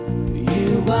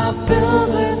are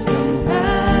filled with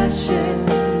compassion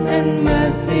and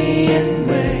mercy and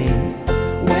grace,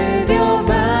 with your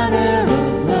banner of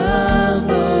love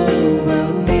over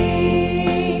me.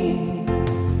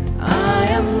 I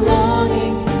am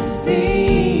longing to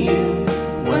see you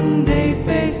one day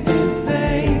face to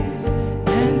face,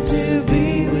 and to be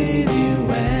with you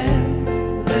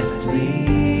endlessly.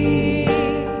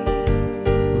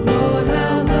 Lord,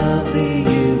 how lovely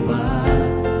you are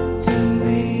to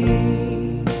me.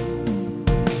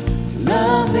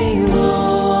 Lovely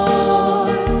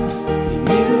Lord,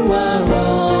 you are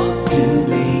all to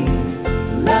me.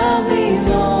 Lovely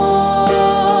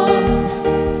Lord,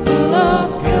 full of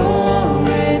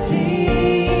purity,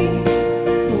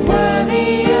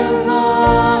 worthy of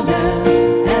honor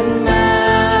and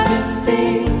majesty.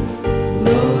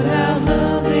 Lord, how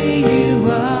lovely you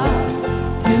are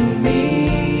to me.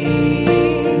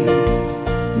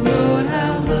 Lord,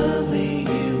 how lovely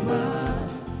you are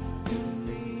to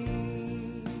me.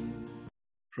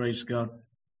 Praise God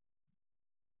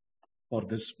for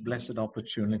this blessed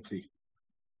opportunity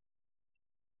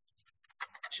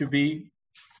to be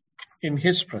in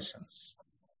His presence,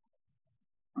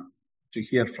 to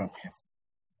hear from Him.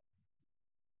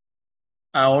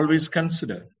 I always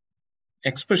consider,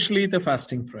 especially the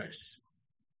fasting prayers,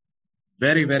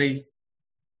 very, very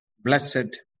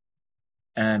blessed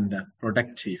and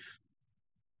productive.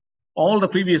 All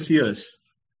the previous years,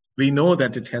 we know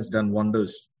that it has done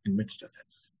wonders in midst of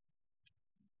us.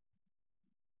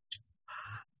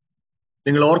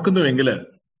 നിങ്ങൾ ഓർക്കുന്നുവെങ്കിൽ,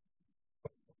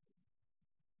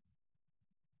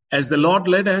 as the Lord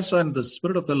led us and the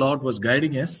Spirit of the Lord was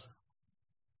guiding us,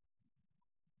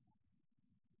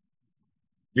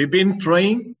 we've been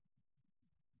praying,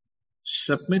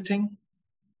 submitting,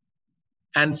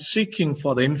 and seeking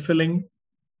for the infilling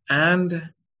and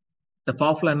the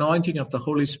powerful anointing of the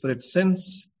Holy Spirit since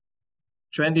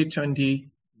 2020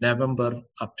 November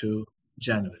up to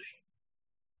January.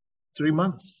 3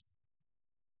 months.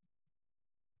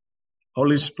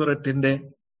 Holy Spirit-ന്റെ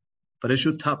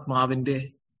പരിശുദ്ധാത്മാവിന്റെ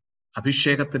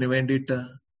അഭിഷേകത്തിന് വേണ്ടിയിട്ട്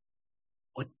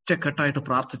ഒറ്റക്കെട്ടായിട്ട്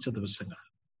പ്രാർത്ഥിച്ച ദിവസങ്ങൾ.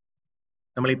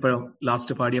 നമ്മളിപ്പോഴും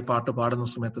last പാടിയ പാട്ട് പാടുന്ന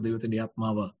സമയത്ത് ദൈവത്തിന്റെ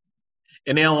ആത്മാവ്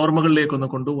എന്നെ ആ ഓർമ്മകളിലേക്കൊന്ന്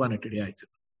കൊണ്ടുപോകാനായിട്ട് ഇടയായിട്ട്.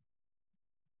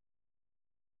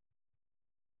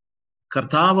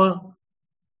 കർത്താവ്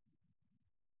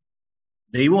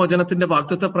ദൈവവചനത്തിന്റെ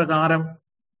വാഗ്ദത്ത പ്രകാരം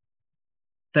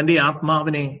തന്റെ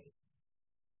ആത്മാവിനെ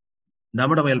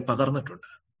നമ്മുടെ മേൽ പകർന്നിട്ടുണ്ട്.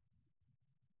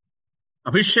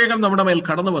 അഭിഷേകം നമ്മുടെ മേൽ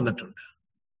കടന്നു വന്നിട്ടുണ്ട്.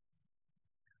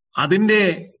 അതിന്റെ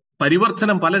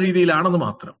പരിവർത്തനം പല രീതിയിലാണെന്ന്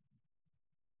മാത്രം.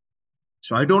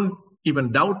 So I don't even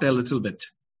doubt a little bit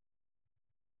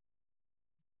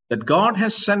that God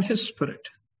has sent His Spirit,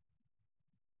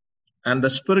 and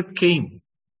the Spirit came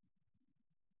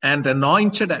and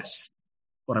anointed us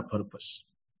for a purpose.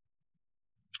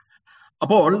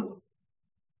 അപ്പോൾ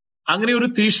അങ്ങനെ ഒരു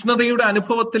തീഷ്ണതയുടെ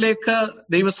അനുഭവത്തിലേക്ക്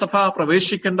ദൈവസഭ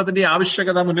പ്രവേശിക്കേണ്ടതിന്റെ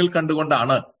ആവശ്യകത മുന്നിൽ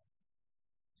കണ്ടുകൊണ്ടാണ്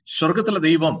സ്വർഗത്തിലെ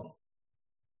ദൈവം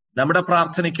നമ്മുടെ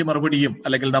പ്രാർത്ഥനയ്ക്ക് മറുപടിയും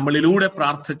അല്ലെങ്കിൽ നമ്മളിലൂടെ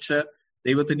പ്രാർത്ഥിച്ച്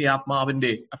ദൈവത്തിന്റെ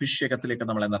ആത്മാവിന്റെ അഭിഷേകത്തിലേക്ക്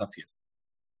നമ്മളെ നടത്തിയത്.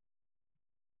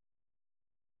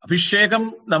 അഭിഷേകം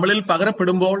നമ്മളിൽ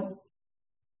പകരപ്പെടുമ്പോൾ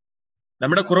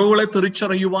നമ്മുടെ കുറവുകളെ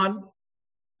തിരിച്ചറിയുവാൻ,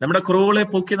 നമ്മുടെ കുറവുകളെ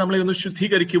പൊക്കി നമ്മളെ ഒന്ന്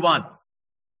ശുദ്ധീകരിക്കുവാൻ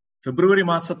ഫെബ്രുവരി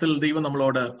മാസത്തിൽ ദൈവം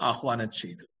നമ്മളോട് ആഹ്വാനം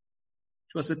ചെയ്തു.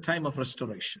 It was a time of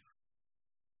restoration.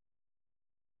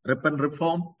 Repent,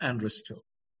 reform, and restore.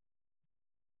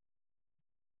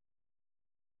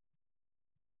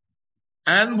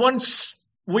 And once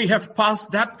we have passed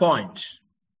that point,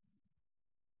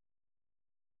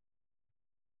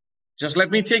 just let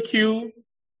me take you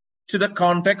to the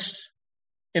context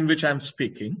in which I'm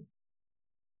speaking.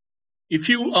 If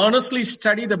you earnestly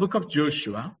study the book of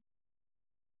Joshua,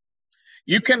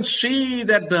 you can see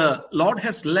that the Lord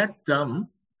has led them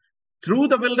through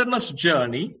the wilderness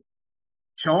journey,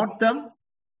 taught them,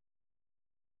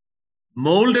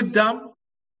 molded them,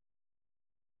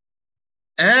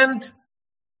 and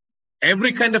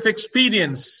every kind of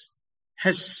experience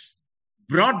has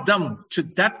brought them to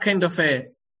that kind of a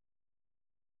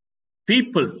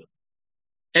people,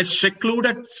 a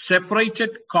secluded,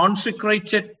 separated,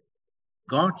 consecrated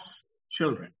God's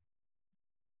children.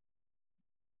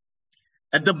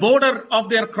 At the border of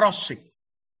their crossing,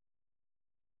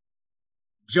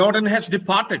 Jordan has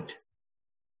departed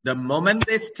the moment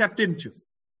they stepped into.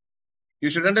 You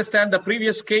should understand the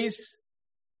previous case.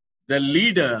 The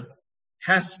leader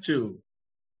has to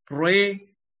pray,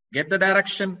 get the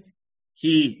direction.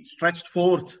 He stretched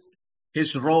forth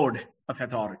his rod of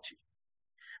authority.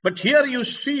 But here you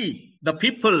see the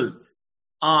people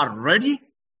are ready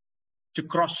to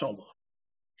cross over.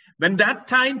 When that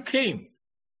time came,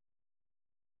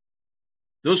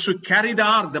 Those who carry the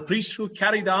ark, the priests who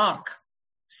carry the ark,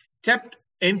 stepped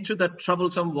into the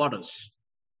troublesome waters,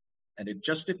 and it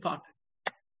just departed.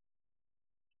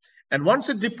 And once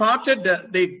it departed,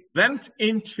 they went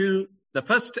into the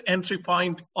first entry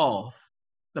point of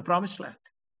the promised land.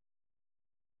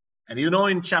 And you know,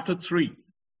 in chapter 3,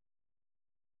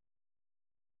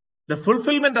 the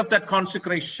fulfillment of that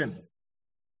consecration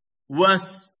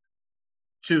was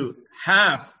to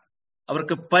have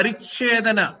അവർക്ക്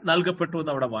പരിച്ഛേദന നൽകപ്പെട്ടു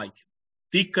എന്ന് അവിടെ വായിക്കും.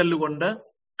 തീക്കല്ലുകൊണ്ട്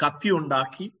കത്തി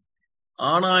ഉണ്ടാക്കി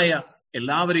ആണായ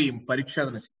എല്ലാവരെയും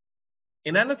പരിച്ഛേദന ചെയ്യും.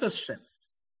 In another sense,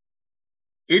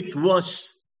 it was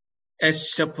a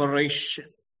separation.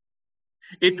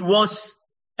 It was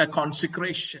a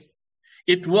consecration.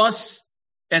 It was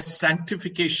a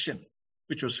sanctification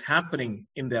which was happening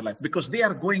in their life because they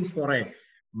are going for a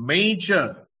major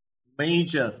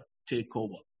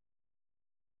takeover.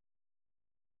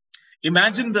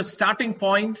 Imagine the starting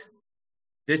point.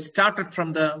 They started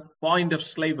from the point of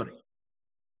slavery.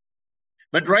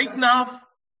 But right now,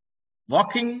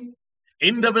 walking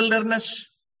in the wilderness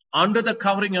under the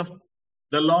covering of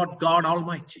the Lord God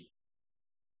Almighty.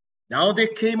 Now they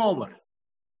came over.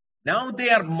 Now they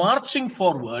are marching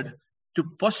forward to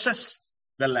possess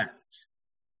the land.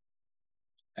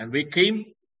 And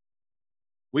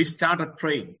we started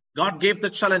praying. God gave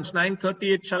the challenge,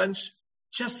 9:38 challenge.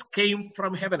 Just came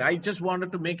from heaven. I just wanted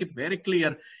to make it very clear.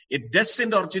 It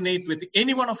doesn't originate with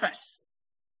any one of us.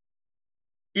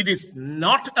 It is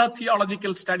not a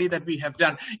theological study that we have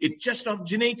done. It just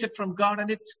originated from God and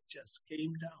it just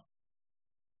came down.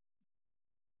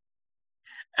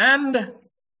 And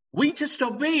we just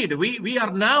obeyed. We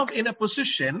are now in a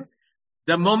position,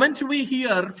 the moment we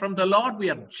hear from the Lord, we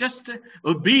are just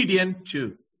obedient to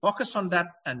focus on that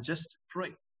and just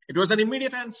pray. It was an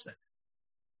immediate answer.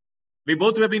 We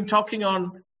both have been talking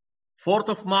on 4th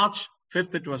of March,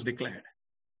 5th it was declared.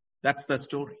 That's the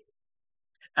story.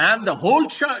 And the whole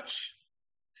church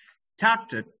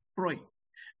started praying.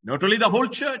 Not only the whole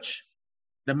church,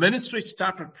 the ministry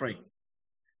started praying.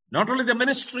 Not only the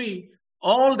ministry,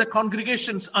 all the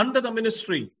congregations under the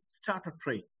ministry started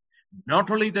praying.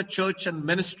 Not only the church and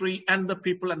ministry and the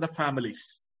people and the families.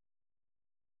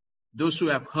 Those who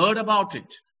have heard about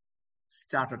it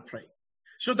started praying.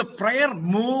 So the prayer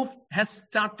move has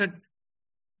started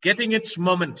getting its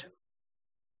momentum.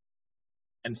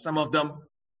 And some of them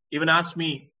even asked me,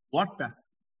 what, Pastor?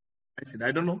 I said,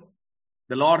 I don't know.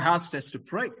 The Lord asked us to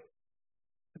pray.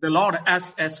 The Lord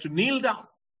asked us to kneel down.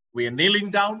 We are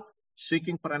kneeling down,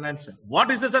 seeking for an answer.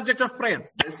 What is the subject of prayer?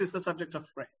 This is the subject of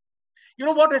prayer. You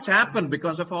know what has happened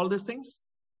because of all these things?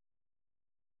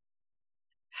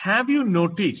 Have you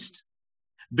noticed,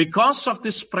 because of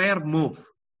this prayer move,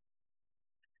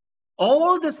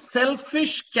 all the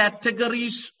selfish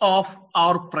categories of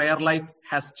our prayer life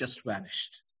has just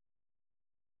vanished.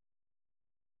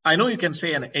 I know you can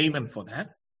say an amen for that.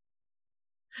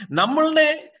 നമ്മളുടെ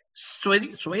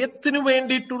സ്വയത്തിനു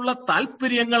വേണ്ടിയിട്ടുള്ള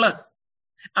താല്പര്യങ്ങള്,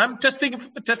 I'm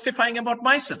testifying about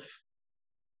myself.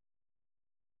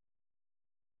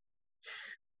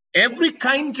 Every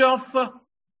kind of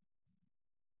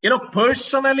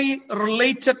personally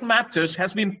related matters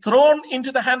has been thrown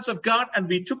into the hands of God, and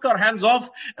we took our hands off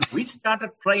and we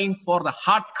started praying for the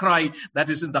heart cry that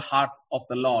is in the heart of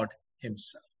the Lord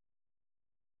himself.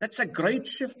 That's a great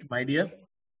shift, my dear.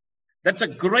 That's a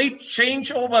great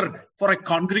changeover for a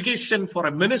congregation, for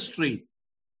a ministry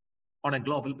on a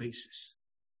global basis.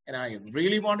 And I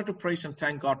really wanted to praise and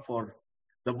thank God for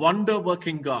the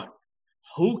wonder-working God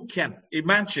who can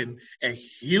imagine a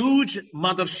huge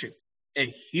mothership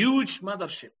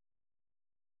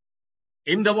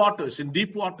in the waters, in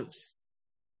deep waters.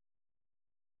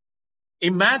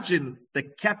 Imagine the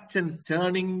captain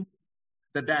turning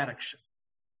the direction.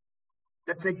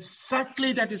 That's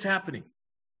exactly that is happening.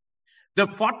 The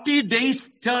 40 days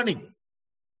turning,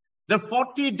 the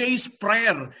 40 days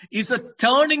prayer is a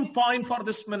turning point for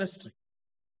this ministry.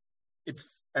 It's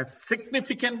a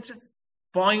significant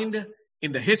point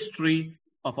in the history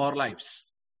of our lives.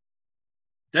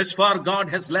 Thus far, God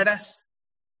has led us.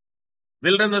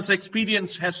 Wilderness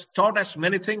experience has taught us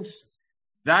many things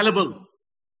valuable.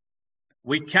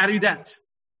 We carry that.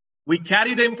 We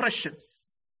carry the impressions.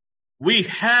 We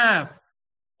have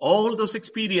all those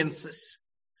experiences.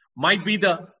 Might be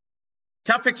the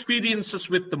tough experiences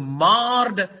with the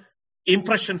marred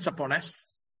impressions upon us.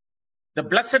 The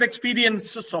blessed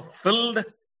experiences of filled,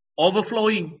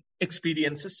 overflowing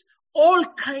experiences. All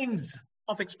kinds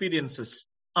of experiences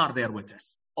are there with us.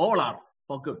 All are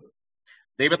for good.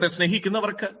 ദൈവത്തെ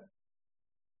സ്നേഹിക്കുന്നവർക്ക്,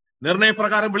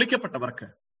 നിർണയപ്രകാരം വിളിക്കപ്പെട്ടവർക്ക്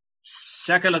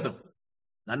സകലതും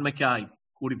നന്മയ്ക്കായി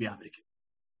കൂടി വ്യാപരിക്കും.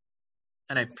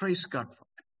 And I praise God for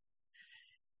that.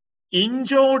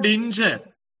 ഇഞ്ചോടിഞ്ച്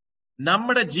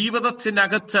നമ്മുടെ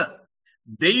ജീവിതത്തിനകത്ത്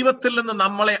ദൈവത്തിൽ നിന്ന്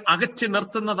നമ്മളെ അകറ്റി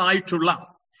നിർത്തുന്നതായിട്ടുള്ള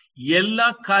എല്ലാ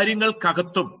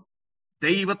കാര്യങ്ങൾക്കകത്തും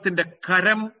ദൈവത്തിന്റെ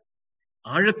കരം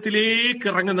ആഴത്തിലേക്ക്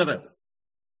ഇറങ്ങുന്നത്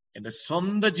എന്റെ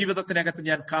സ്വന്തം ജീവിതത്തിനകത്ത്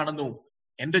ഞാൻ കാണുന്നു.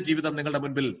 എന്റെ ജീവിതം നിങ്ങളുടെ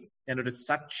മുൻപിൽ ഞാനൊരു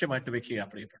സാക്ഷ്യമായിട്ട് വെക്കുക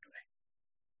പ്രിയപ്പെട്ടവരെ.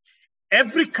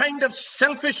 Every kind of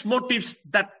selfish motives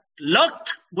that lurked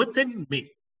within me,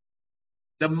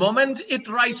 the moment it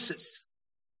rises,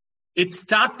 it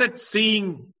started seeing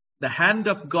the hand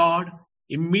of God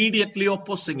immediately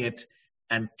opposing it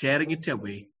and tearing it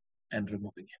away and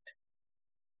removing it.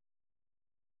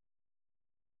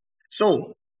 So,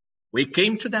 we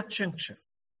came to that juncture.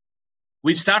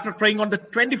 We started praying on the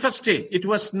 21st day. It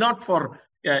was not for,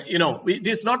 it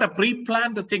is not a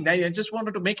pre-planned thing. I just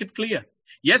wanted to make it clear.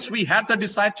 Yes, we had the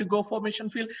desire to go for mission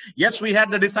field. Yes, we had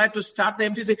the desire to start the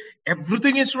MTC.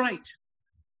 Everything is right.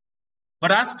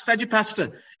 But ask Saji Pastor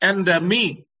and me,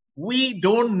 we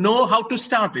don't know how to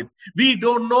start it. We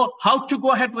don't know how to go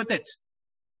ahead with it.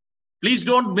 Please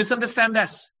don't misunderstand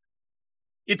us.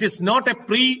 It is not a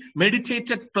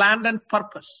premeditated plan and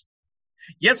purpose.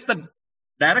 Yes, the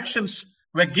directions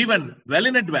were given well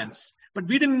in advance, but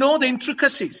we didn't know the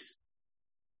intricacies.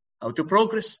 How to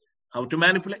progress, how to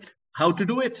manipulate, how to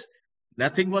do it.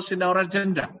 Nothing was in our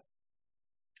agenda.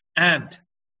 And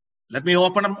let me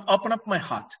open up my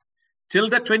heart. Till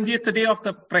the 20th day of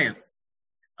the prayer,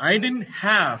 I didn't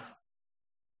have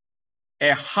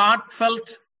a heartfelt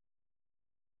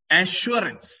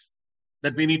assurance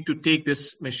that we need to take this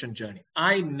mission journey.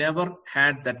 I never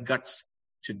had that guts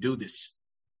to do this.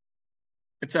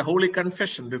 It's a holy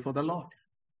confession before the Lord.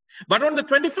 But on the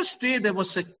 21st day, there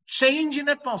was a change in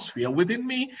atmosphere within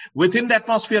me, within the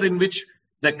atmosphere in which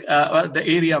the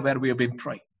area where we have been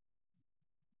praying.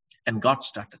 And God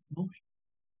started moving.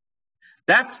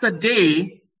 That's the day,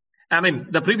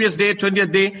 the previous day,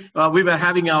 20th day, we were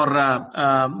having our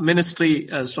ministry,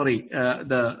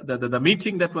 the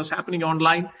meeting that was happening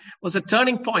online was a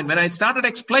turning point. When I started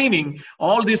explaining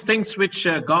all these things which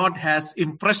God has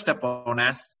impressed upon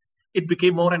us, it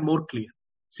became more and more clear.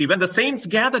 See, when the saints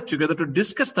gathered together to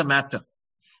discuss the matter,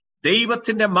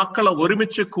 ദൈവത്തിന്റെ മക്കളെ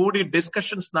ഒരുമിച്ച് കൂടി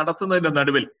discussions നടത്തുന്നതിന്റെ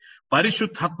നടുവിൽ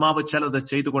പരിശുദ്ധാത്മാവ് ചിലത്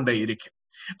ചെയ്തുകൊണ്ടേയിരിക്കും.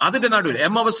 അതിന്റെ നടുവിൽ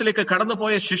എമ്മവസിലേക്ക്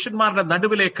കടന്നുപോയ ശിഷ്യന്മാരുടെ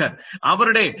നടുവിലേക്ക്,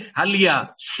 അവരുടെ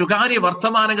സ്വകാര്യ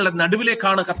വർത്തമാനങ്ങളുടെ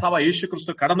നടുവിലേക്കാണ് കർത്താവ്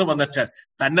യേശുക്രിസ്തു കടന്നു വന്നിട്ട്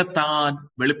തന്നെത്താൻ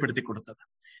വെളിപ്പെടുത്തി കൊടുത്തത്.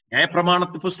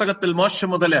 ന്യായപ്രമാണ പുസ്തകത്തിൽ മോശ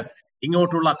മുതൽ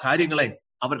ഇങ്ങോട്ടുള്ള കാര്യങ്ങളെ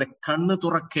അവരുടെ കണ്ണ്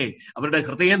തുറക്കെ, അവരുടെ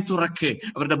ഹൃദയം തുറക്കെ,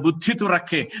 അവരുടെ ബുദ്ധി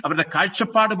തുറക്കെ, അവരുടെ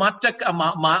കാഴ്ചപ്പാട്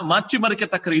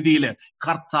മാറ്റിമറിക്കത്തക്ക രീതിയിൽ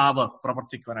കർത്താവ്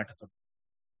പ്രവർത്തിക്കുവാനായിട്ട് തുടങ്ങി.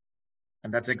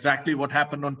 And that's exactly what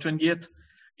happened on 20th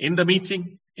in the meeting,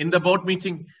 in the board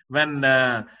meeting, when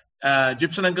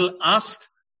Gibson uncle asked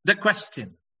the question.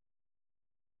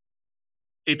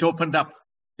 It opened up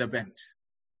the vent.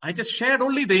 I just shared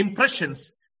only the impressions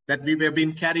that we have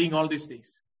been carrying all these days.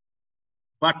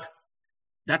 But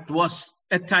that was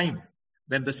a time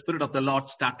when the Spirit of the Lord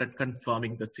started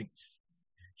confirming the things.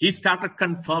 He started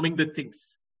confirming the things,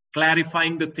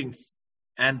 clarifying the things,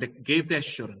 and gave the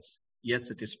assurance, yes,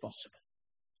 it is possible.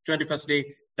 21st day,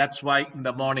 that's why in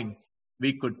the morning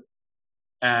we could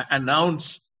announce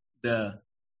the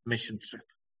mission trip.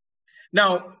 Now,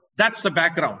 that's the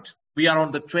background. We are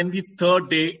on the 23rd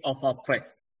day of our prayer.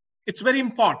 It's very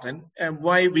important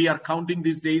why we are counting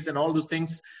these days and all those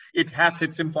things. It has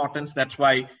its importance. That's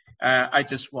why I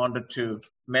just wanted to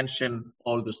mention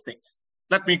all those things.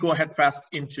 Let me go ahead fast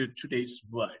into today's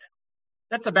word.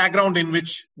 That's the background in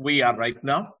which we are right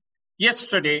now.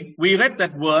 Yesterday, we read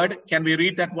that word. Can we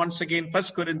read that once again?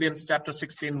 1 Corinthians chapter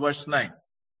 16, verse 9.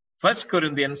 1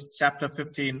 Corinthians chapter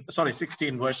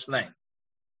 16, verse 9.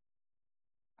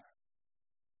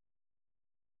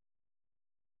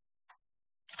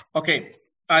 Okay,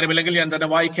 ആരുമില്ലെങ്കിൽ ഞാൻ തന്നെ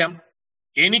വായിക്കാം.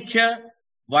 എനിക്ക്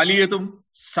വലിയതും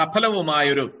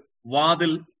സഫലവുമായൊരു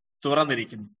വാതിൽ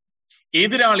തുറന്നിരിക്കുന്നു,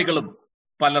 എതിരാളികളും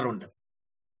പലരുണ്ട്.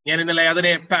 ഞാൻ ഇന്നലെ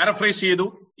അതിനെ പാരഫ്രൈസ് ചെയ്തു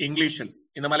ഇംഗ്ലീഷിൽ,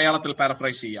 ഇന്ന് മലയാളത്തിൽ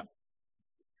പാരഫ്രൈസ് ചെയ്യാം.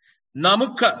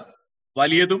 നമുക്ക്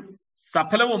വലിയതും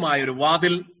സഫലവുമായൊരു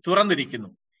വാതിൽ തുറന്നിരിക്കുന്നു,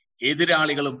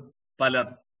 എതിരാളികളും പലർ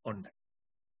ഉണ്ട്.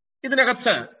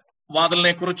 ഇതിനകത്ത്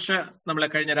വാതിലിനെ കുറിച്ച് നമ്മളെ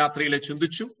കഴിഞ്ഞ രാത്രിയിൽ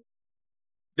ചിന്തിച്ചു.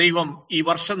 ദൈവം ഈ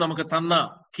വർഷം നമുക്ക് തന്ന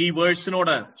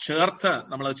കീവേഴ്സിനോട് ചേർത്ത്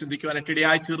നമ്മൾ ചിന്തിക്കുവാനായിട്ട്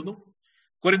ഇടയായി തീർന്നു.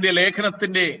 കൊരിന്ത്യ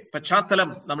ലേഖനത്തിന്റെ പശ്ചാത്തലം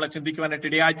നമ്മളെ ചിന്തിക്കുവാനായിട്ട്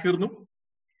ഇടയായി തീർന്നു.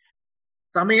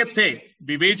 സമയത്തെ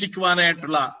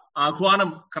വിവേചിക്കുവാനായിട്ടുള്ള ആഹ്വാനം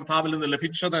കർത്താവിൽ നിന്ന്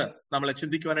ലഭിച്ചത് നമ്മളെ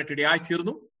ചിന്തിക്കുവാനായിട്ട് ഇടയായി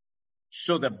തീർന്നു.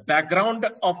 So the background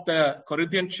of the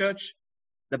Corinthian church,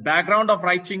 the background of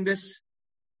writing this,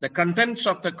 the contents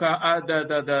of the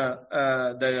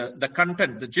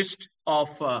content, the gist of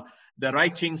the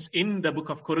writings in the book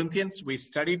of Corinthians. We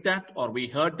studied that, or we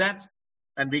heard that,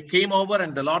 and we came over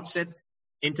and the Lord said,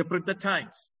 interpret the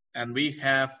times. And we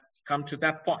have come to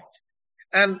that point.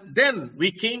 And then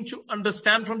we came to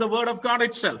understand from the word of God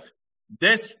itself,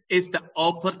 this is the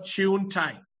opportune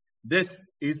time. This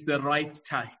is the right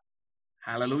time.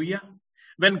 Hallelujah.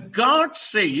 When God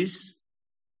says,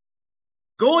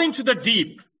 go into the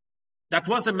deep, that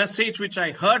was a message which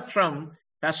I heard from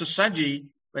Pastor Saji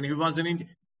when he was in India.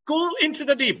 Go into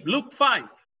the deep. Luke 5.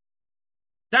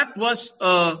 That was,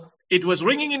 it was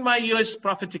ringing in my ears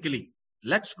prophetically.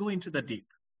 Let's go into the deep.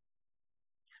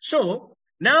 So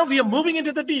now we are moving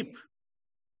into the deep.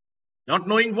 Not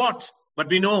knowing what, but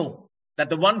we know that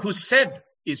the one who said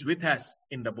is with us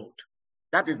in the boat.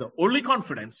 That is the only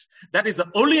confidence. That is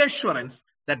the only assurance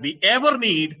that we ever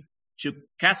need to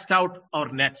cast out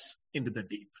our nets into the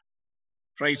deep.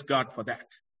 Praise God for that.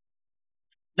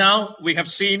 Now we have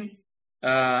seen,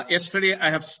 yesterday I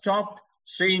have stopped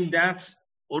saying that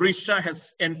Orissa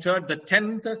has entered the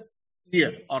 10th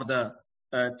year, or the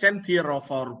 10th year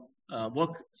of our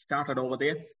work started over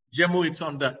there. Jammu, it's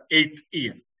on the 8th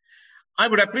year. I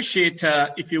would appreciate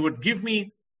if you would give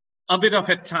me a bit of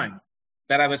a time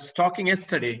that I was talking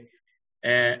yesterday,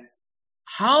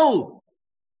 how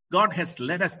God has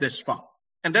led us this far.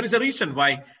 And there is a reason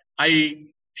why I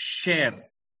share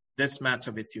this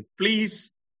matter with you.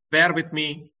 Please bear with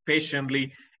me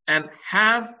patiently and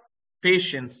have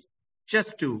patience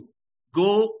just to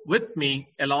go with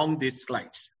me along these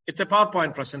slides. It's a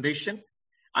PowerPoint presentation.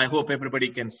 I hope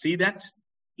everybody can see that.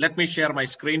 Let me share my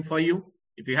screen for you.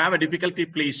 If you have a difficulty,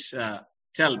 please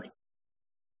tell me.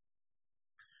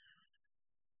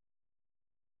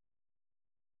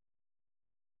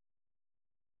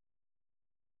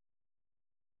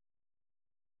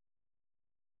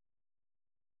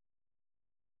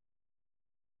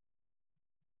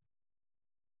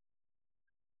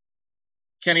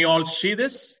 Can you all see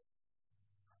this?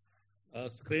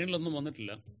 സ്ക്രീനിലൊന്നും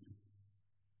വന്നിട്ടില്ല.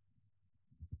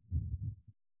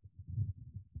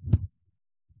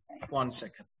 One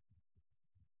second.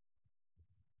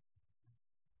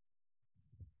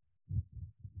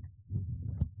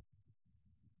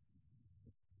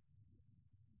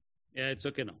 Yeah, it's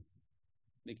okay now.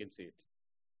 We can see it.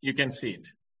 You can see it.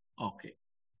 Okay.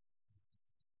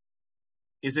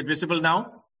 Is it visible now?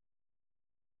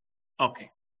 Okay.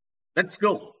 Let's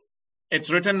go. It's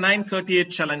written 938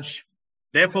 challenge.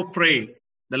 Therefore pray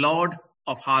the Lord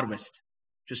of harvest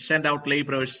to send out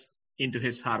laborers into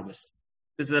his harvest.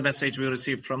 This is a message we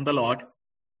received from the Lord,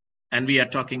 and we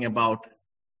are talking about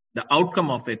the outcome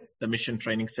of it, the mission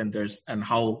training centers, and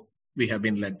how we have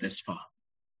been led this far.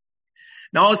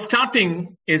 Now, starting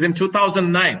is in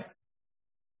 2009.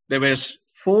 There was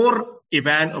four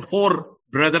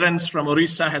brethren from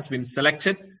Orissa has been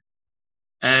selected,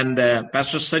 and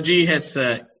Pastor Saji has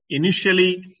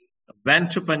initially went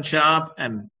to Punjab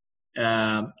and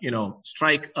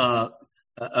strike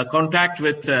a contact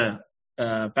with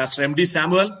Pastor M.D.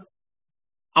 Samuel.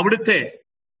 അവിടുത്തെ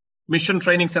mission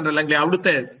training centre അല്ലെങ്കിൽ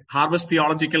അവിടുത്തെ harvest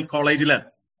theological കോളേജിൽ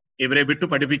ഇവരെ വിട്ടു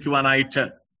പഠിപ്പിക്കുവാനായിട്ട്,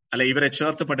 അല്ലെ ഇവരെ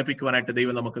ചേർത്ത് പഠിപ്പിക്കുവാനായിട്ട്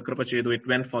ദൈവം നമുക്ക് കൃപ ചെയ്തു. It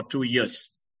went for 2 years.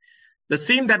 The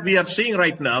scene that we are seeing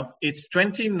right now, it's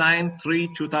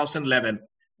 29/3/2011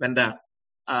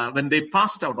 when they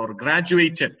passed out or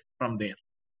graduated from there.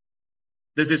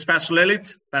 This is Pastor Lalit,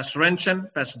 Pastor Renchan,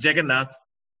 Pastor Jagannath,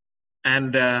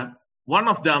 and one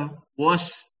of them was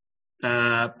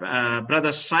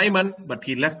Brother Simon, but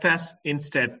he left us.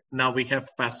 Instead, now we have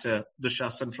Pastor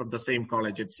Dushasan from the same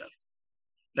college itself.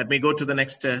 Let me go to the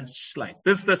next slide.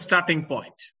 This is the starting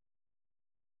point.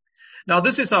 Now,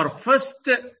 this is our first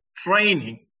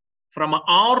training from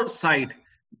our side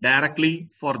directly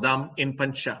for them in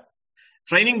Punjab.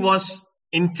 Training was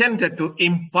intended to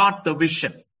impart the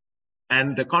vision,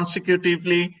 and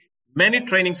consecutively, many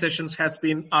training sessions has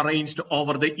been arranged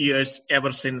over the years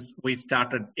ever since we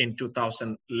started in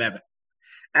 2011.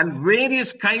 And various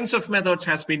kinds of methods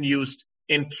has been used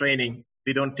in training.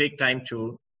 We don't take time to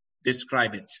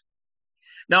describe it.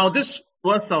 Now, this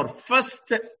was our first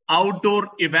outdoor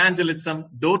evangelism,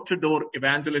 door-to-door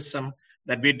evangelism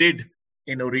that we did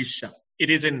in Orissa. It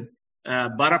is in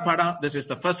Barapada. This is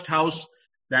the first house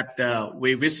that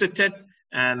we visited,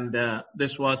 and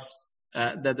this was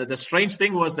the strange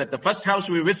thing was that the first house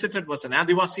we visited was an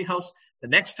Adivasi house.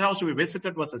 The next house we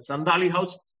visited was a Sandali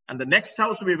house, and the next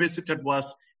house we visited was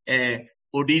a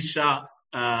Odisha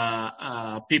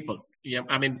people. Yeah,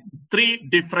 I mean, 3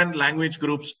 different language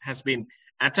groups has been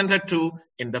attended to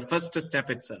in the first step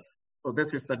itself. So this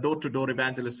is the door-to-door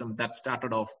evangelism that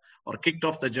started off or kicked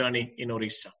off the journey in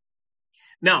Orissa.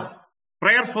 Now,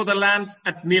 prayer for the land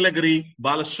at Nilagiri,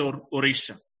 Balasore,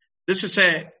 Orissa. This is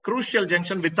a crucial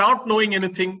junction. Without knowing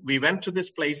anything, we went to this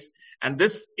place, and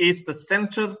this is the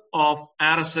center of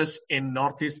RSS in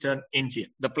northeastern India,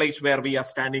 the place where we are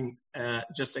standing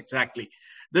just exactly.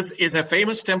 This is a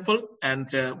famous temple, and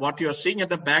what you are seeing at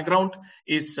the background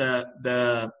is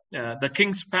the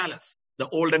King's Palace. The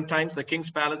olden times, the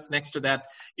King's Palace. Next to that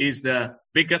is the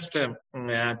biggest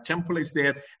temple is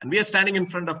there, and we are standing in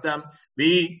front of them.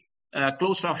 We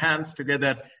closed our hands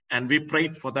together and we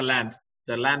prayed for the land.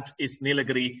 The land is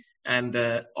Nilagiri, and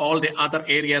all the other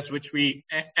areas which we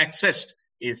accessed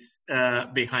is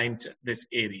behind this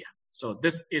area. So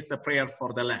this is the prayer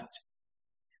for the land.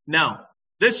 Now,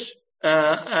 this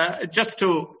just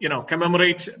to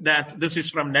commemorate that this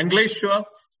is from Nangleshwar,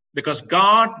 because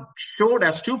God showed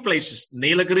us two places,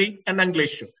 Nilagiri and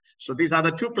Nangleshwar. So these are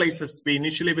the two places we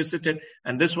initially visited,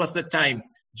 and this was the time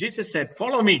Jesus said,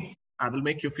 "Follow me, I will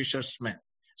make you fishermen."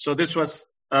 So this was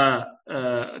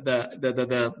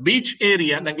the beach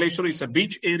area. Nangleshwar is a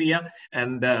beach area,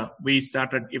 and we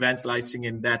started evangelizing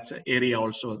in that area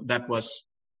also. That was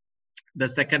the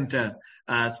second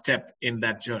step in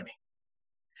that journey.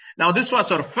 Now, this was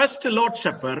our first Lord's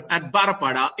Supper at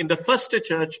Barapada in the first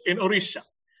church in Orissa.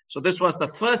 So this was the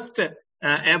first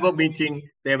ever meeting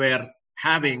they were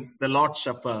having the Lord's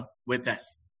Supper with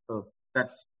us. So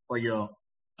that's for your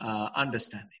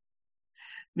understanding.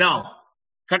 Now,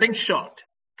 cutting short,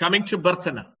 coming to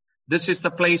Berthana. This is the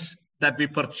place that we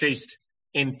purchased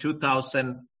in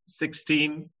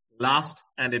 2016 last,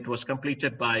 and it was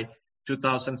completed by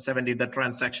 2017. The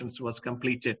transactions was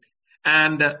completed.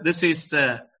 And this is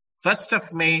 1st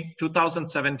of May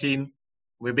 2017.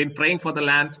 We've been praying for the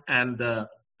land, and the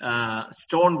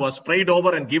stone was prayed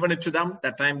over and given it to them.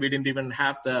 That time we didn't even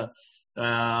have the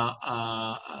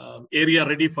area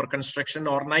ready for construction,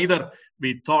 or neither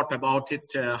we thought about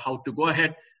it, how to go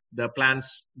ahead. The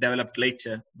plans developed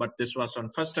later, but this was on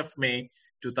 1st of May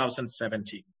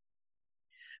 2017.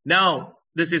 Now,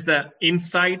 this is the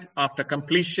inside after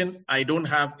completion. I don't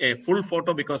have a full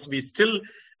photo because we still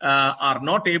are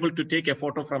not able to take a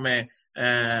photo from in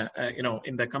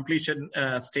the completion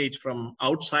stage from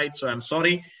outside. So I'm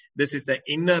sorry. This is the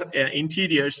inner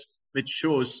interiors, which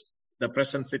shows the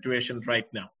present situation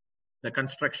right now. The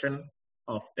construction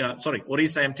of,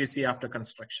 Orissa MTC after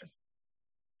construction.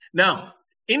 Now,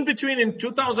 in between, in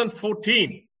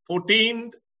 2014,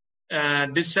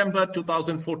 December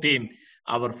 2014,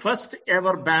 our first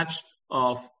ever batch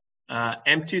of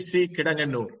MTC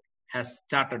Kidanganur has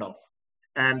started off.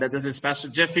 And this is Pastor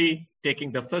Jeffy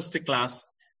taking the first class,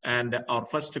 and our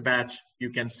first batch you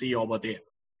can see over there.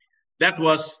 That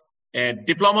was a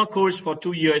diploma course for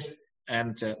 2 years,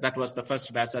 and that was the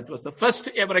first batch. That was the first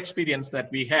ever experience that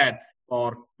we had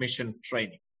for mission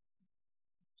training.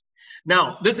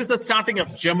 Now, this is the starting of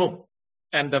Jammu,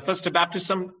 and the first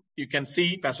baptism, you can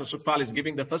see Pastor Sukhpal is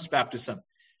giving the first baptism.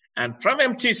 And from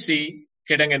MTC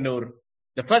Kidanganur,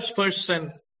 the first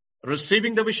person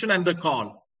receiving the vision and the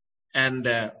call, and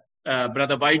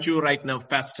Brother Baiju right now,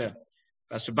 Pastor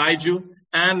Baiju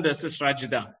and Sister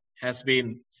Rajida has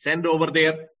been sent over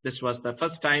there. This was the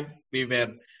first time we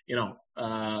were,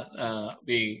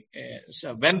 we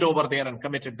went over there and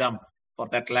committed them for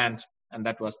that land. And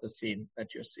that was the scene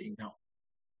that you're seeing now.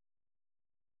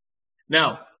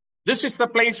 Now, this is the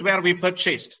place where we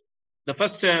purchased. The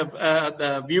first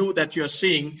the view that you're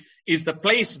seeing is the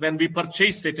place when we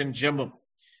purchased it in Jammu,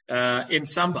 in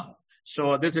Samba.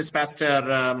 So this is Pastor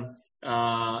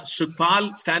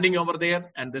Sukhpal standing over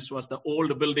there, and this was the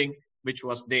old building which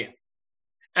was there.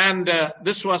 And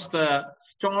this was the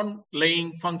stone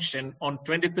laying function on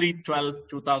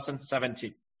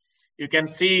 23/12/2017. You can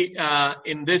see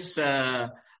in this,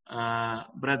 Brother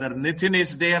Nitin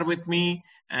is there with me,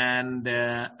 and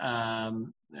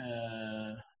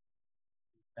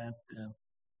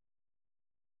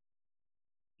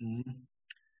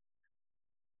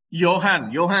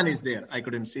Johan is there. I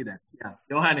couldn't see that. Yeah,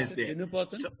 Johan is there. Binu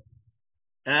Pothan? So,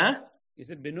 Is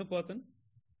it Binu Pothan?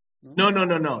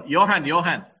 No.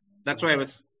 Johan. That's why I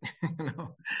was.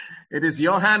 No. It is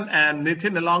Johan and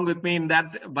Nitin along with me in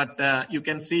that. But you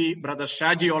can see Brother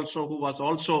Shaji also, who was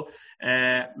also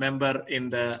a member in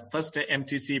the first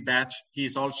MTC batch.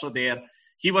 He's also there.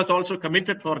 He was also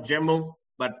committed for Jammu,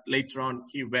 but later on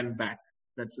he went back.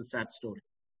 That's a sad story.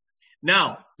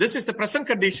 Now, this is the present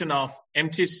condition of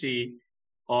MTC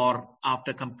or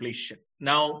after completion.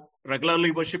 Now,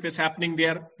 regularly worship is happening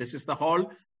there. This is the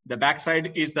hall. The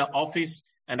backside is the office,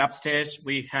 and upstairs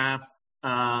we have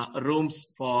rooms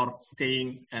for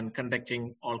staying and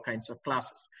conducting all kinds of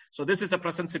classes. So this is the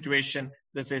present situation.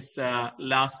 This is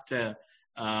last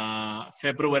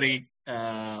February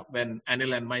when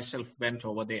Anil and myself went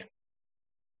over there.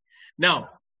 Now,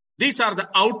 These are the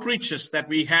outreaches that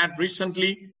we had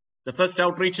recently. The first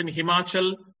outreach in Himachal,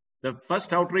 the first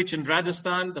outreach in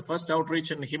Rajasthan, the first outreach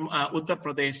in Uttar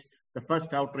Pradesh, the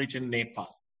first outreach in Nepal.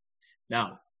 Now,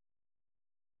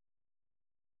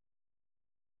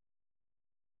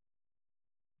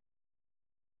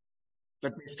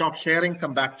 let me stop sharing,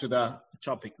 come back to the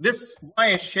topic. Why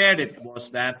I shared it was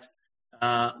that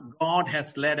God has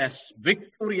led us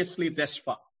victoriously thus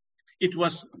far. It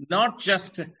was not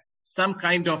just some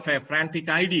kind of a frantic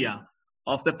idea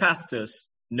of the pastors.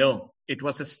 No, it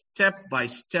was a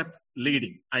step-by-step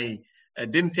leading. I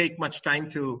didn't take much time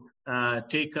to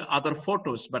take other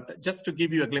photos, but just to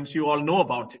give you a glimpse, you all know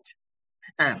about it.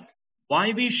 And why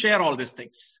we share all these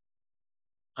things?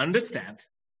 Understand,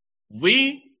 we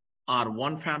are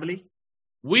one family.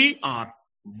 We are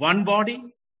one body.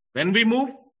 When we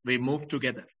move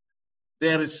together.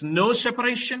 There is no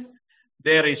separation.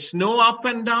 There is no up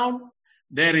and down.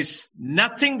 There is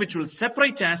nothing which will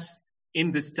separate us in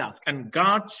this task. And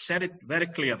God said it very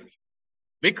clearly.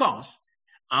 Because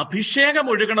അഭിഷേകം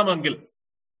ഒഴുകണമെങ്കിൽ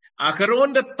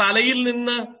അഹരോന്റെ തലയിൽ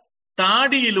നിന്ന്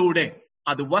താടിയിലൂടെ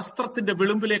അത് വസ്ത്രത്തിന്റെ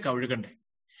വിളുമ്പിലേക്ക് ഒഴുകണ്ടേ.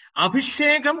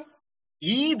 അഭിഷേകം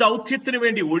ഈ ദൗത്യത്തിന്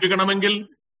വേണ്ടി ഒഴുകണമെങ്കിൽ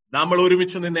നമ്മൾ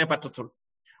ഒരുമിച്ച് നിന്നേ പറ്റത്തുള്ളൂ.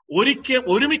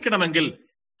 ഒരുമിക്കണമെങ്കിൽ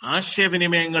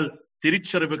ആശയവിനിമയങ്ങൾ,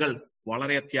 തിരിച്ചറിവുകൾ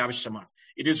വളരെ അത്യാവശ്യമാണ്.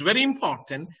 It is very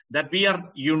important that we are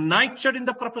united in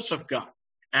the purpose of God.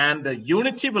 And the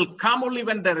unity will come only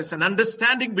when there is an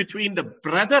understanding between the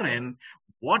brethren,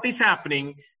 what is happening,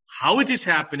 how it is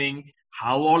happening,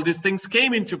 how all these things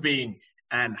came into being,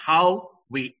 and how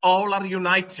we all are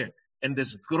united in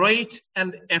this great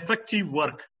and effective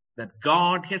work that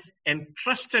God has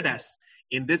entrusted us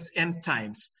in this end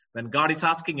times, when God is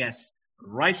asking us,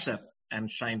 rise up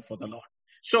and shine for the Lord.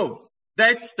 So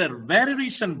that's the very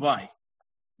reason why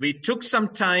we took some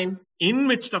time in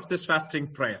midst of this fasting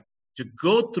prayer to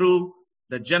go through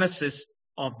the genesis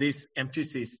of these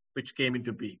MTCs which came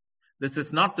into being. This is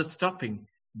not the stopping,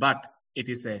 but it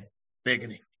is a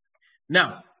beginning. Now,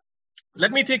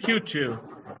 let me take you to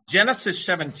Genesis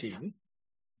 17.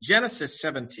 Genesis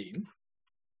 17.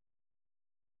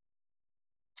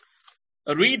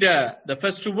 Read the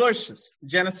first two verses.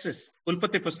 Genesis,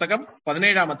 Ulpatti Pustakam,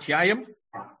 17-ാം അധ്യായം,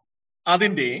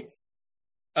 അതിന്റെ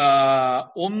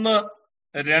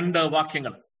 1-2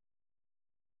 വാക്യങ്ങൾ.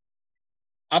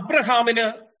 അബ്രഹാമിന്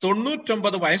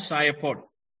 99 വയസ്സായപ്പോൾ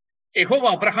യഹോവ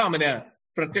അബ്രഹാമിന്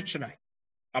പ്രത്യക്ഷനായി.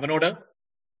 അവനോട്,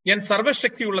 ഞാൻ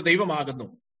സർവശക്തിയുള്ള ദൈവമാകുന്നു.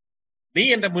 നീ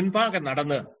എന്റെ മുൻപാകെ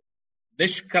നടന്ന്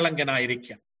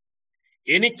നിഷ്കളങ്കനായിരിക്കാം.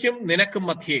 എനിക്കും നിനക്കും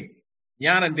മധ്യേ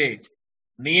ഞാൻ എന്റെ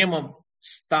നിയമം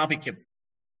സ്ഥാപിക്കും.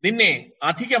 നിന്നെ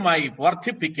അധികമായി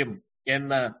വർദ്ധിപ്പിക്കും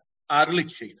എന്ന് അരുളി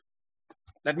ചെയ്തു.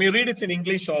 Let me read it in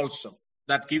English also.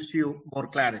 That gives you more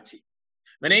clarity.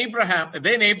 When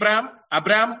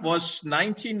Abraham was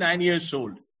 99 years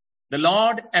old, the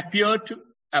Lord appeared to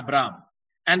Abraham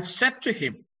and said to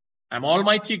him, I'm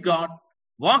Almighty God,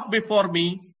 walk before me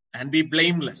and be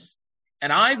blameless,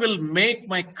 and I will make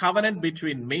my covenant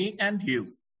between me and you,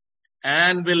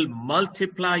 and will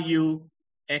multiply you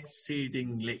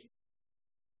exceedingly.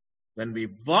 When we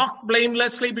walk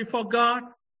blamelessly before God,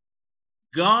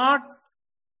 God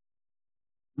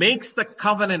makes the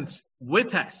covenant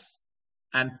with us.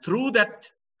 And through that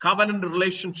covenant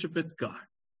relationship with God,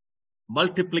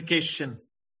 multiplication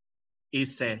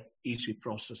is an easy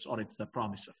process, or it's the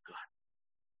promise of God.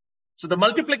 So the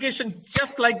multiplication,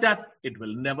 just like that, it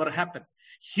will never happen.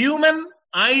 Human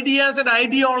ideas and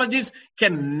ideologies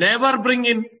can never bring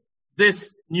in this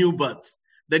new birth.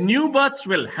 The new births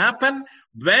will happen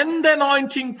when the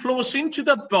anointing flows into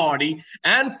the body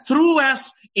and through us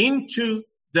into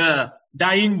the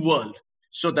dying world.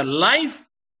 So the life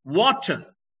water,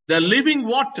 the living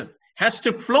water, has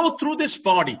to flow through this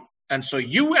body. And so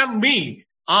you and me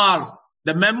are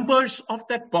the members of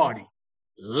that body.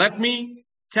 Let me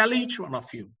tell each one of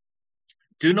you,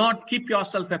 do not keep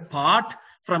yourself apart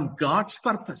from God's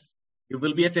purpose. You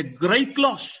will be at a great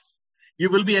loss. You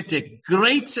will be at a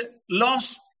great loss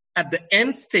at the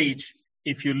end stage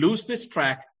if you lose this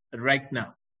track right now.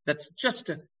 That's just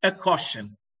a caution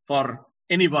for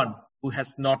anyone who has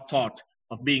not thought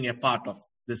of being a part of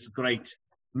this great,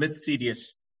 mysterious,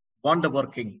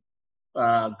 wonder-working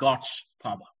God's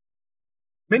power.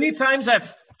 Many times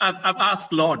I've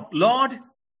asked Lord,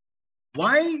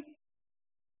 why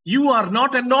you are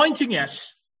not anointing us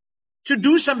to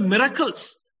do some miracles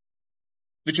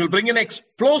which will bring an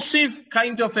explosive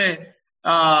kind of a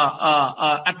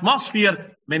atmosphere.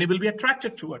 Many will be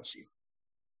attracted towards you.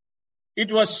 It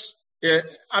was,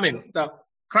 the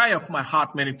cry of my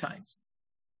heart many times.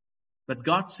 But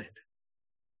God said,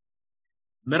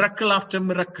 miracle after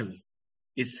miracle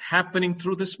is happening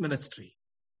through this ministry.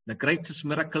 The greatest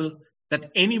miracle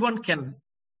that anyone can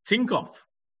think of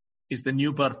is the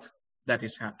new birth that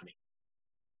is happening.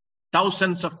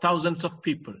 Thousands of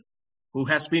people who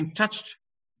has been touched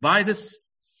by this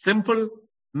simple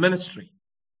ministry,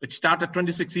 which started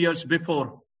 26 years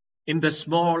before in the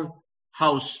small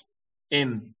house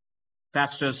in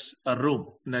pastor's room,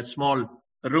 in a small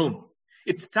room.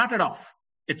 It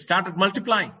started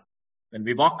multiplying. When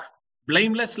we walk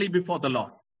blamelessly before the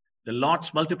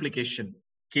Lord's multiplication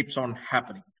keeps on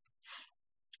happening.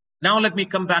 Now let me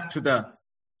come back to the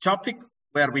topic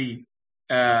where we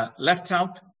left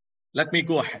out. Let me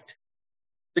go ahead.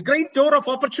 The great door of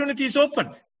opportunity is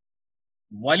opened.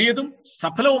 വലിയതും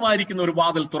സഫലവുമായിരിക്കുന്ന ഒരു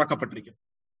വാതിൽ തുറക്കപ്പെട്ടിരിക്കുന്നു.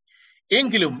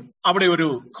 എങ്കിലും അവിടെ ഒരു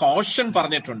caution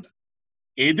പറഞ്ഞിട്ടുണ്ട്.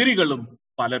 എതിരികളും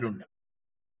പലരുണ്ട്.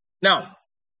 Now,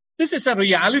 this is a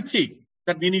reality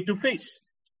that we need to face.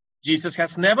 Jesus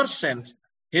has never sent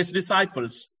his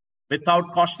disciples without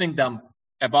cautioning them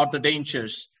about the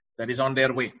dangers that is on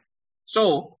their way. So,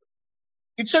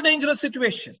 it's a dangerous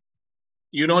situation.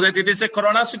 You know that it is a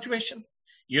corona situation.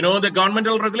 You know the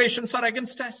governmental regulations are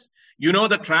against us. You know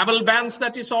the travel bans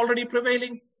that is already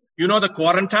prevailing. You know the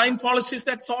quarantine policies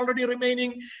that's already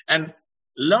remaining. And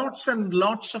lots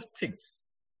of things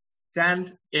stand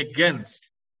against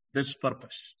this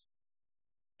purpose.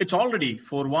 It's already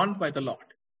forewarned by the Lord.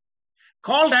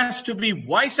 Called us to be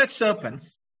wise as serpents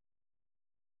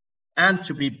and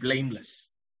to be blameless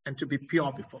and to be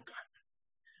pure before God.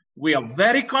 We are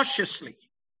very cautiously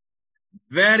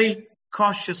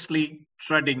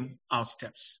treading our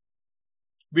steps.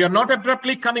 We are not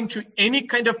abruptly coming to any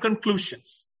kind of conclusions.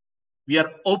 We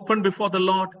are open before the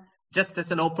Lord, just as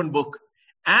an open book.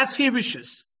 As he wishes,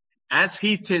 as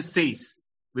he says,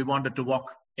 we wanted to walk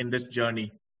in this journey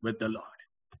with the Lord.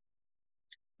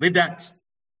 With that,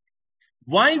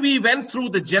 why we went through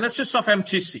the genesis of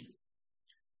MTC,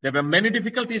 there were many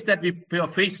difficulties that we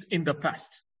faced in the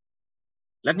past.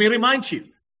 Let me remind you,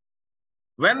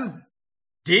 when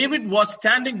David was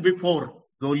standing before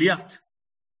Goliath,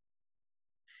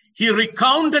 he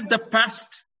recounted the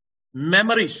past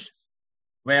memories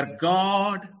where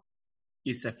God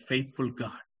is a faithful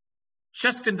God.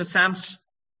 Just in the Psalms,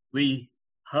 we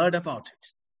heard about it.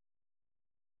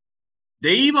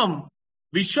 ദൈവം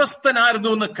വിശ്വസ്തനായിരുന്നു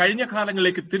എന്ന് കഴിഞ്ഞ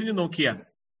കാലങ്ങളിലേക്ക് തിരിഞ്ഞു നോക്കിയാൽ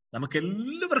നമുക്ക്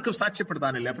എല്ലാവർക്കും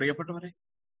സാക്ഷ്യപ്പെടുത്താനില്ല പ്രിയപ്പെട്ടവരെ.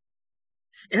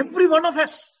 Every one of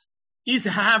us is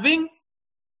having,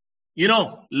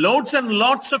 loads and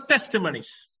lots of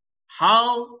testimonies how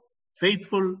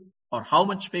faithful or how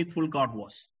much faithful God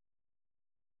was.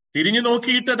 തിരിഞ്ഞു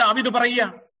നോക്കിയിട്ട് ദാവീദ് പറയുക,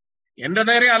 എന്റെ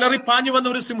നേരെ അലറിപ്പാഞ്ഞു വന്ന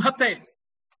ഒരു സിംഹത്തെ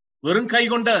വെറും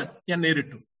കൈകൊണ്ട് ഞാൻ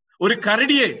നേരിട്ടു, ഒരു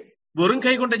കരടിയെ വെറും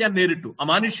കൈകൊണ്ട് ഞാൻ നേരിട്ടു.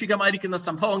 അമാനുഷികമായിരിക്കുന്ന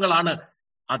സംഭവങ്ങളാണ്,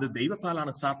 അത്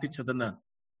ദൈവത്താലാണ് സാധിച്ചതെന്ന്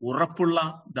ഉറപ്പുള്ള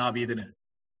ദാവീദിന്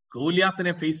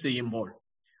ഗോലിയാത്തിനെ ഫേസ് ചെയ്യുമ്പോൾ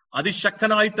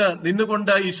അതിശക്തനായിട്ട്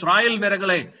നിന്നുകൊണ്ട് ഇസ്രായേൽ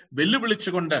നിരകളെ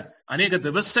വെല്ലുവിളിച്ചുകൊണ്ട് അനേക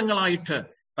ദിവസങ്ങളായിട്ട്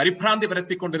പരിഭ്രാന്തി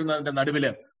പരത്തിക്കൊണ്ടിരുന്നതിന്റെ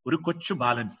നടുവില് ഒരു കൊച്ചു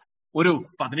ബാലൻ, ഒരു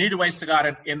 17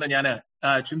 വയസ്സുകാരൻ എന്ന് ഞാൻ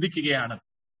ചിന്തിക്കുകയാണ്.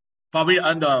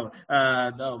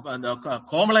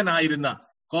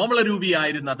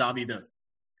 കോമളരൂപിയായിരുന്ന ദാവീദ്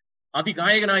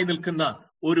അതിഗായകനായി നിൽക്കുന്ന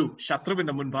ഒരു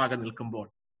ശത്രുവിന്റെ മുൻപാകെ നിൽക്കുമ്പോൾ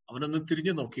അവനൊന്ന്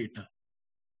തിരിഞ്ഞു നോക്കിയിട്ട്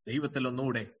ദൈവത്തിൽ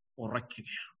ഒന്നുകൂടെ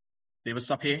ഉറയ്ക്കുകയാണ്.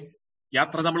 ദൈവസഭയെ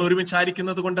യാത്ര നമ്മൾ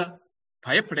ഒരുമിച്ചായിരിക്കുന്നത് കൊണ്ട്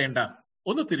ഭയപ്പെടേണ്ട,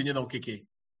 ഒന്ന് തിരിഞ്ഞു നോക്കിക്കേ,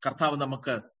 കർത്താവ്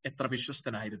നമുക്ക് എത്ര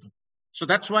വിശ്വസ്തനായിരുന്നു. So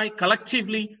that's why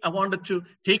collectively I wanted to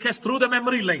take us through the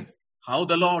memory lane, how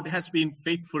the Lord has been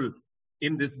faithful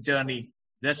in this journey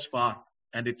thus far,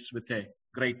 and it's with a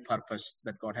great purpose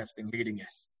that God has been leading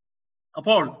us.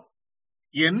 അപ്പോൾ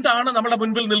എന്താണ് നമ്മുടെ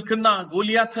മുൻപിൽ നിൽക്കുന്ന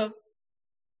ഗോലിയാത്ത്?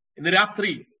 ഇന്ന്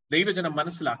രാത്രി ദൈവജനം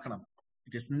മനസ്സിലാക്കണം,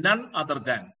 it is none other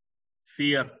than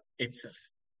fear itself.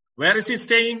 Where is he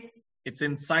staying? It's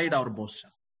inside our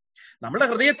bosom. നമ്മുടെ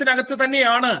ഹൃദയത്തിനകത്ത്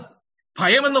തന്നെയാണ്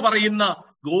ഭയമെന്ന് പറയുന്ന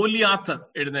ഗോലിയാത്ത്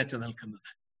എഴുന്നേറ്റ് നിൽക്കുന്നത്.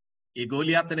 ഈ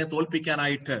ഗോലിയാത്തിനെ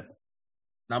തോൽപ്പിക്കാനായിട്ട്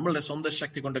നമ്മളുടെ സ്വന്തം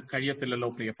ശക്തി കൊണ്ട് കഴിയത്തില്ലല്ലോ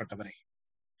പ്രിയപ്പെട്ടവരെ,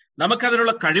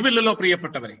 നമുക്കതിനുള്ള കഴിവില്ലല്ലോ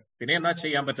പ്രിയപ്പെട്ടവരെ. പിന്നെ എന്നാ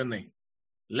ചെയ്യാൻ പറ്റുന്നേ?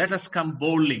 Let us come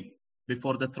boldly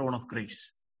before the throne of grace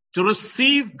to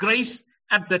receive grace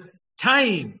at the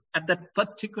time, at that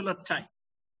particular time.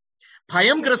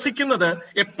 ഭയം ഗ്രസിക്കുന്നത്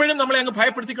എപ്പോഴും നമ്മളെ അങ്ങ്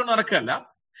ഭയപ്പെടുത്തിക്കൊണ്ട് നടക്കുകയല്ല.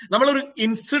 നമ്മളൊരു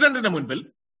ഇൻസിഡന്റിന് മുൻപിൽ,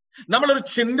 നമ്മളൊരു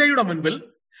ചിന്തയുടെ മുൻപിൽ,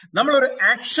 നമ്മളൊരു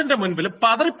ആക്ഷന്റെ മുൻപിൽ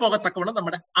പതറിപ്പോകത്തക്കവണ്ണം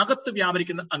നമ്മുടെ അകത്ത്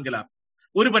വ്യാപരിക്കുന്ന അങ്കലാപ്പ്.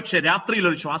 ഒരുപക്ഷെ രാത്രിയിൽ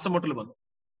ഒരു ശ്വാസം മുട്ടൽ വന്നു,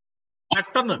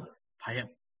 പെട്ടെന്ന് ഭയം.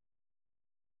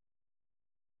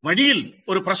 വഴിയിൽ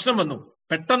ഒരു പ്രശ്നം വന്നു,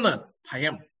 പെട്ടെന്ന്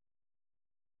ഭയം.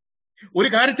 ഒരു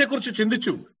കാര്യത്തെക്കുറിച്ച്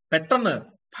ചിന്തിച്ചു, പെട്ടെന്ന്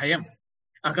ഭയം.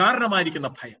 അകാരണമായിരിക്കുന്ന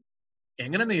ഭയം.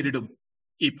 എങ്ങനെ നേരിടും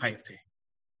ഈ ഭയത്തെ?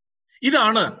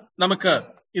 ഇതാണ് നമുക്ക്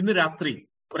ഇന്ന് രാത്രി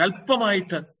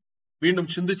ഒരല്പമായിട്ട് വീണ്ടും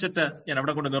ചിന്തിച്ചിട്ട് ഞാൻ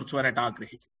അവിടെ കൊണ്ട് നിർത്തുവാനായിട്ട്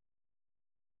ആഗ്രഹിക്കും.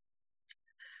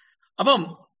 അപ്പം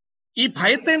ഈ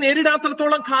ഭയത്തെ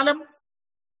നേരിടാത്തിടത്തോളം കാലം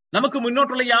നമുക്ക്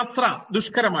മുന്നോട്ടുള്ള യാത്ര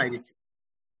ദുഷ്കരമായിരിക്കും.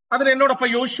 അതിന് എന്നോടൊപ്പം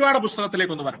യോശുവയുടെ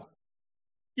പുസ്തകത്തിലേക്ക് ഒന്ന് വരണം.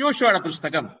 യോശുവയുടെ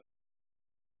പുസ്തകം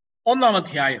 1-ാം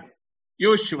അധ്യായം.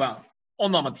 യോശുവ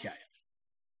 1-ാം അധ്യായം.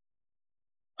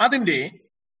 അതിന്റെ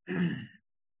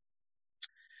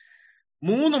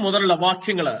 3 മുതലുള്ള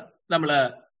വാക്യങ്ങള് നമ്മള്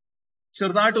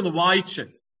ചെറുതായിട്ടൊന്ന് വായിച്ച്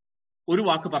ഒരു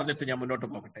വാക്ക് പറഞ്ഞിട്ട് ഞാൻ മുന്നോട്ട്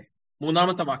പോകട്ടെ.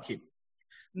 3-ാമത്തെ വാക്യം: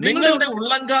 നിങ്ങളുടെ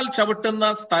ഉള്ളങ്കാൽ ചവിട്ടുന്ന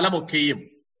സ്ഥലമൊക്കെയും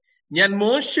ഞാൻ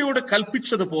മോശയോട്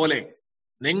കൽപ്പിച്ചതുപോലെ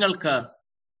നിങ്ങൾക്ക്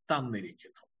തന്നിരിക്കുന്നു.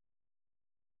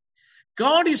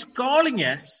 God is calling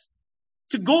us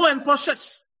to go and possess.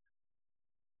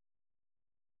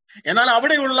 എന്നാൽ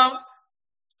അവിടെയുള്ള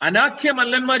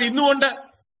അനാഖ്യമല്ലന്മാർ ഇന്നുകൊണ്ട്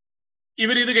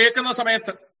ഇവരിത് കേൾക്കുന്ന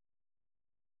സമയത്ത്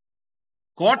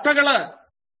കോട്ടകള്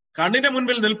കണ്ണിന്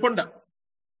മുൻപിൽ നിൽപ്പുണ്ട്.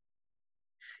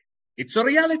 It's a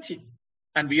reality.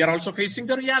 And we are also facing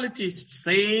the realities,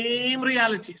 same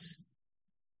realities.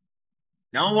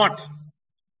 Now what?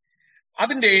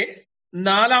 അതിന്റെ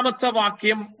 4-ാമത്തെ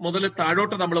വാക്യം മുതൽ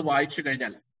താഴോട്ട് നമ്മൾ വായിച്ചു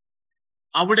കഴിഞ്ഞാൽ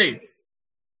അവിടെ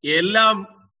എല്ലാം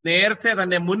നേരത്തെ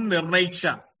തന്നെ മുൻ നിർണയിച്ച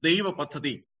ദൈവ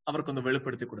പദ്ധതി അവർക്കൊന്ന്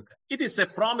വെളിപ്പെടുത്തി കൊടുക്കുക. It is a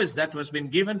promise that was been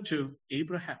given to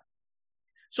Abraham.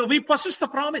 So we possess the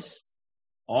promise.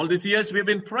 All these years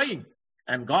we've been praying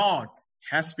and God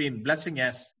has been blessing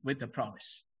us with the promise.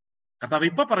 കർത്താവ്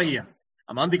ഇപ്പൊ പറയുക,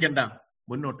 അമാന്തിക്കണ്ട,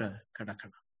 മുന്നോട്ട്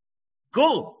കിടക്കണം.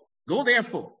 Go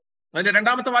therefore. അതിന്റെ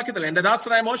 2-ാമത്തെ വാക്യത്തിൽ എന്റെ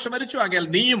ദാസനായ മോശ മരിച്ചു, ആകയാൽ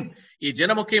നീയും ഈ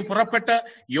ജനമൊക്കെയും പുറപ്പെട്ട്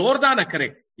യോർദാനക്കരെ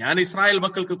ഞാൻ ഇസ്രായേൽ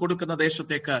മക്കൾക്ക് കൊടുക്കുന്ന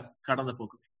ദേശത്തേക്ക് കടന്നു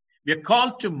പോകും. We are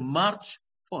called to march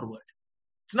forward.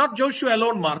 It's not Joshua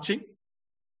alone marching.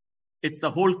 It's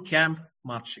the whole camp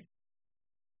marching.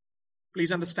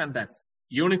 Please understand that.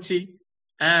 Unity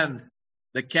and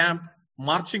the camp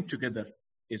marching together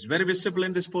is very visible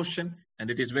in this portion and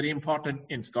it is very important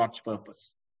in God's purpose.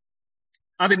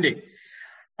 അതിന്റെ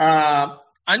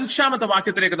 5-ാമത്തെ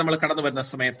വാക്യത്തിലേക്ക് നമ്മൾ കടന്നു വരുന്ന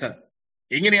സമയത്ത്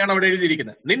ഇങ്ങനെയാണ് അവിടെ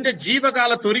എഴുതിയിരിക്കുന്നത്: നിന്റെ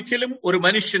ജീവകാലത്തൊരിക്കലും ഒരു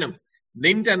മനുഷ്യനും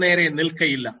നിന്റെ നേരെ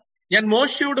നിൽക്കയില്ല. ഞാൻ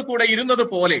മോശയോട് കൂടെ ഇരുന്നത്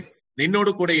പോലെ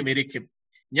നിന്നോട് കൂടെയും ഇരിക്കും.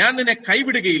 ഞാൻ നിന്നെ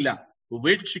കൈവിടുകയില്ല,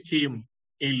 ഉപേക്ഷിക്കുകയും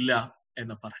ഇല്ല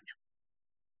എന്ന് പറഞ്ഞു.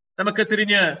 നമുക്ക്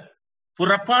തിരിഞ്ഞ്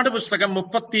പുറപ്പാട് പുസ്തകം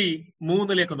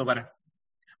 33-ലേക്കൊന്ന് വരണം.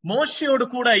 മോശയോട്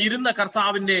കൂടെ ഇരുന്ന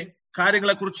കർത്താവിന്റെ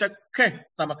കാര്യങ്ങളെ കുറിച്ചൊക്കെ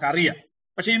നമുക്കറിയാം.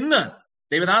 പക്ഷെ ഇന്ന്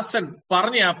ദേവദാസൻ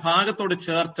പറഞ്ഞ ആ ഭാഗത്തോട്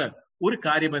ചേർത്ത് ഒരു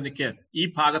കാര്യം എനിക്ക് ഈ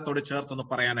ഭാഗത്തോട് ചേർത്തൊന്ന്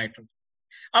പറയാനായിട്ടുണ്ട്.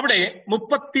 അവിടെ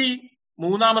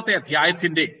 33-ാമത്തെ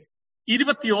അധ്യായത്തിന്റെ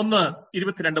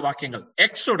 21-22 വാക്യങ്ങൾ.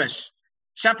 Exodus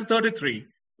chapter 33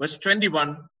 verse 21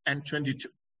 and 22.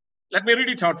 Let me read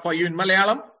it out for you in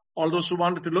Malayalam. All those who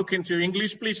wanted to look into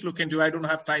English, please look into. I don't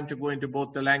have time to go into both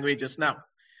the languages now.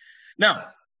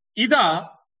 ഇതാ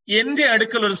എന്റെ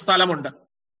അടുക്കൽ ഒരു സ്ഥലമുണ്ട്,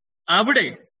 അവിടെ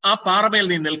ആ പാറമേൽ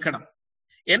നീ നിൽക്കണം.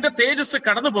 എന്റെ തേജസ്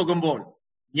കടന്നു പോകുമ്പോൾ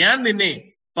ഞാൻ നിന്നെ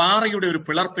പാറയുടെ ഒരു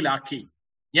പിളർപ്പിലാക്കി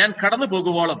ഞാൻ കടന്നു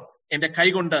പോകുവോളം എന്റെ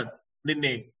കൈകൊണ്ട്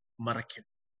നിന്നെ മറയ്ക്കും.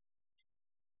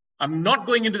 I'm not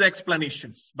going into the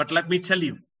explanations, but let me tell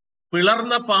you,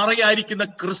 പിളർന്ന പാറയായിരിക്കുന്ന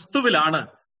ക്രിസ്തുവിലാണ്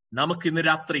നമുക്ക് ഇന്ന്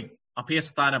രാത്രി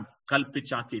അഭയസ്ഥാനം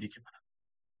കൽപ്പിച്ചാക്കിയിരിക്കുന്നത്.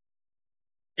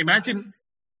 Imagine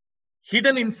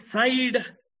hidden inside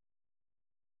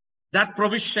that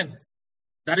provision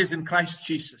that is in Christ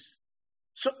Jesus.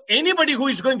 So anybody who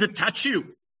is going to touch you,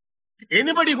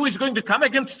 anybody who is going to come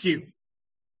against you,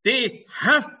 they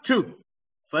have to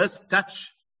first touch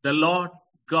the Lord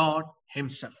God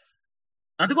himself.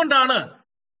 അതുകൊണ്ടാണ്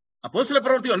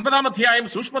അപ്പോസ്തലപ്രവൃത്തി 9-ാം അധ്യായം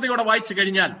സൂക്ഷ്മതയോടെ വായിച്ചു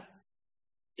കഴിഞ്ഞാൽ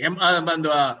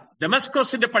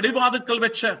ഡെമസ്കോസിന്റെ പടിവാതിൽക്കൽ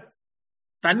വെച്ച്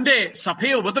തന്റെ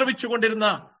സഭയെ ഉപദ്രവിച്ചുകൊണ്ടിരുന്ന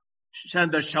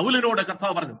ശൗലിനോട്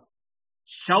കർത്താവ് പറഞ്ഞു,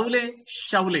 ശൗലേ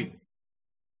ശൗലേ,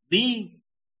 നീ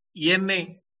എന്നെ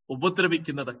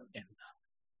ഉപദ്രവിക്കുന്നത് എന്താ?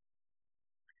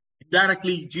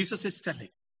 Indirectly, Jesus is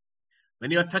telling,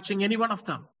 when you are touching any one of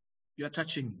them, you are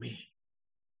touching me.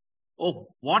 Oh,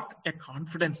 what a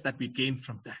confidence that we gain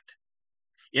from that.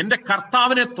 എന്റെ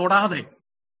കർത്താവിനെ തൊടാതെ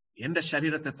എന്റെ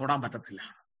ശരീരത്തെ തൊടാൻ പറ്റത്തില്ല.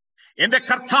 എന്റെ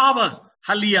കർത്താവ്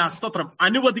ഹല്ലേലൂയ സ്തോത്രം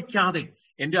അനുവദിക്കാതെ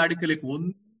എന്റെ അടുക്കലേക്ക്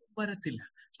ഒന്നും വരത്തില്ല.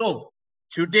 So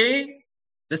today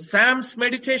the Psalms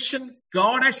meditation,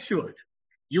 God assured,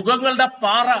 യുഗങ്ങളുടെ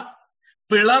പാറ,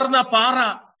 പിളർന്ന പാറ,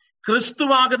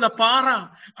 ക്രിസ്തുവാകുന്ന പാറ,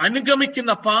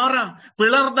 അനുഗമിക്കുന്ന പാറ,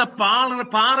 പിളർന്ന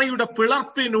പാറയുടെ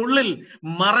പിളർപ്പിനുള്ളിൽ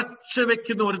മറച്ചു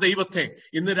വെക്കുന്ന ഒരു ദൈവത്തെ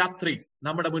ഇന്ന് രാത്രി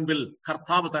നമ്മുടെ മുൻപിൽ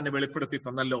കർത്താവ് തന്നെ വെളിപ്പെടുത്തി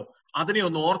തന്നല്ലോ. അതിനെ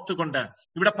ഒന്ന് ഓർത്തുകൊണ്ട്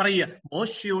ഇവിടെ പറയുക,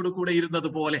 മോശയോട് കൂടെ ഇരുന്നത്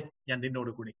പോലെ ഞാൻ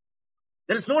നിന്നോട് കൂടി.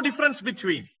 There is no difference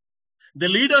between the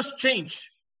leaders change,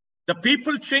 The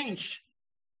people change.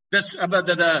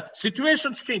 The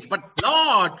situations change. But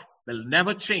God will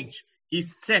never change. He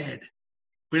said,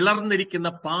 പിളർന്നിരിക്കുന്ന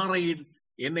പാറയിൽ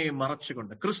എന്നെ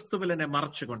മറച്ചുകൊണ്ട്, ക്രിസ്തുവിൽ എന്നെ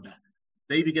മറച്ചുകൊണ്ട്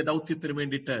ദൈവിക ദൗത്യത്തിന്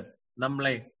വേണ്ടിയിട്ട്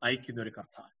നമ്മളെ അയക്കുന്ന ഒരു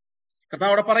കർത്താവ്.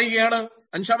 കർത്താവോടെ പറയുകയാണ്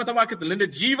 5-ാമത്തെ വാക്യത്തിൽ, നിന്റെ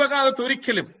ജീവകാലത്ത്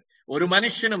ഒരിക്കലും ഒരു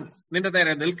മനുഷ്യനും നിന്റെ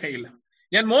നേരെ നിൽക്കയില്ല.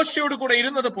 ഞാൻ മോശയോട് കൂടെ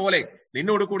ഇരുന്നത് പോലെ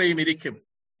നിന്നോട് കൂടെയും ഇരിക്കും.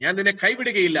 ഞാൻ നിന്നെ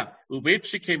കൈവിടുകയില്ല,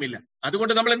 ഉപേക്ഷിക്കുകയുമില്ല.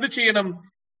 അതുകൊണ്ട് നമ്മൾ എന്ത് ചെയ്യണം?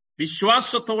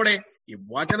 വിശ്വാസത്തോടെ ഈ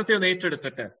വചനത്തെ ഒന്ന്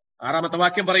ഏറ്റെടുത്തിട്ട് 6-ാമത്തെ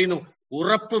വാക്യം പറയുന്നു,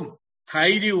 ഉറപ്പും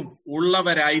ധൈര്യവും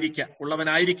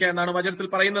ഉള്ളവനായിരിക്കുക എന്നാണ് വചനത്തിൽ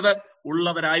പറയുന്നത്.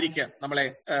 ഉള്ളവരായിരിക്കുക, നമ്മളെ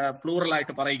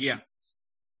പ്ലൂറലായിട്ട് പറയുകയാണ്.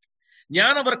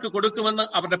 ഞാൻ അവർക്ക് കൊടുക്കുമെന്ന്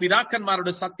അവരുടെ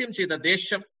പിതാക്കന്മാരോട് സത്യം ചെയ്ത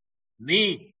ദേശം നീ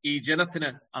ഈ ജനത്തിന്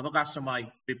അവകാശമായി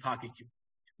വിഭാഗിക്കും.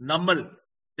 നമ്മൾ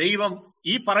ദൈവം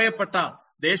ഈ പറയപ്പെട്ട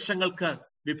ദേശങ്ങൾക്ക്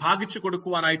വിഭാഗിച്ചു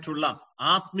കൊടുക്കുവാനായിട്ടുള്ള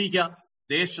ആത്മീക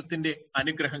ദേശത്തിന്റെ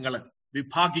അനുഗ്രഹങ്ങൾ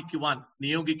വിഭാഗിക്കുവാൻ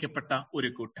നിയോഗിക്കപ്പെട്ട ഒരു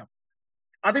കൂട്ടം.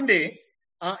 അതിന്റെ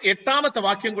 8-ാമത്തെ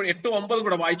വാക്യം 8-9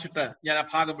 കൂടെ വായിച്ചിട്ട് ഞാൻ ആ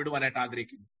ഭാഗം വിടുവാനായിട്ട്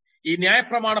ആഗ്രഹിക്കുന്നു. ഈ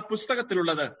ന്യായപ്രമാണ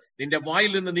പുസ്തകത്തിലുള്ളത് നിന്റെ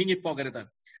വായിൽ നിന്ന് നീങ്ങിപ്പോകരുത്.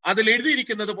 അതിൽ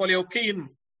എഴുതിയിരിക്കുന്നത് പോലെ ഒക്കെയും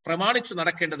പ്രമാണിച്ചു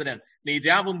നടക്കേണ്ടതിന് നീ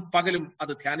രാവും പകലും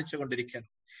അത് ധ്യാനിച്ചു കൊണ്ടിരിക്കണം.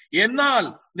 എന്നാൽ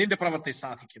നിന്റെ പ്രവൃത്തി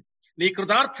സാധിക്കും, നീ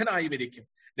കൃതാർത്ഥനായും ഇരിക്കും.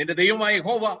 നിന്റെ ദൈവമായ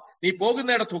യഹോവ നീ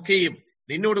പോകുന്നിടത്തൊക്കെയും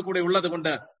നിന്നോട് കൂടെ ഉള്ളത്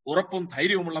കൊണ്ട് ഉറപ്പും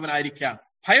ധൈര്യവും ഉള്ളവനായിരിക്കാം.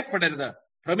 ഭയപ്പെടരുത്,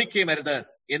 ഭ്രമിക്കുകയുമരുത്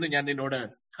എന്ന് ഞാൻ നിന്നോട്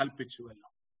കൽപ്പിച്ചുവല്ലോ.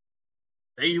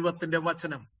 ദൈവത്തിന്റെ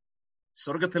വചനം,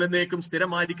 സ്വർഗത്തിലെന്നേക്കും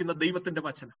സ്ഥിരമായിരിക്കുന്ന ദൈവത്തിന്റെ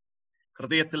വചനം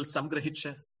ഹൃദയത്തിൽ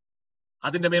സംഗ്രഹിച്ച്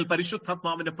അതിന്റെ മേൽ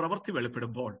പരിശുദ്ധാത്മാവിന്റെ പ്രവൃത്തി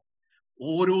വെളിപ്പെടുമ്പോൾ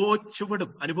ഓരോ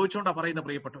ചുവടും അനുഭവിച്ചുകൊണ്ടാ പറയുന്ന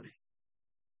പ്രിയപ്പെട്ടവരെ,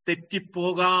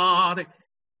 തെറ്റിപ്പോകാതെ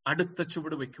അടുത്ത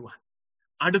ചുവട് വയ്ക്കുവാൻ,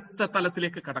 അടുത്ത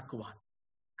തലത്തിലേക്ക് കടക്കുവാൻ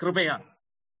കൃപയാൽ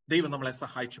ദൈവം നമ്മളെ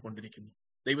സഹായിച്ചു കൊണ്ടിരിക്കുന്നു.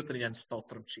 ദൈവത്തിന് ഞാൻ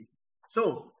സ്തോത്രം ചെയ്യും. സോ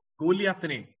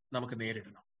ഗോലിയാത്തിനെ നമുക്ക്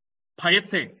നേരിടണം,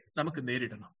 ഭയത്തെ നമുക്ക്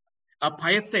നേരിടണം. ആ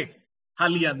ഭയത്തെ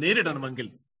നേരിടണമെങ്കിൽ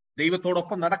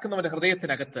ദൈവത്തോടൊപ്പം നടക്കുന്നവന്റെ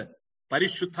ഹൃദയത്തിനകത്ത്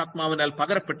പരിശുദ്ധാത്മാവിനാൽ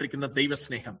പകരപ്പെട്ടിരിക്കുന്ന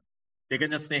ദൈവസ്നേഹം,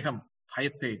 തികഞ്ഞ സ്നേഹം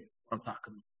ഭയത്തെ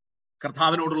പുറത്താക്കുന്നു.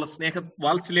 കർത്താവിനോടുള്ള സ്നേഹ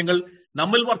വാത്സല്യങ്ങൾ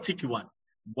നമ്മിൽ വർദ്ധിക്കുവാൻ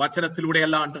വചനത്തിലൂടെ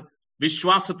അല്ലാണ്ട്,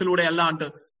 വിശ്വാസത്തിലൂടെ അല്ലാണ്ട്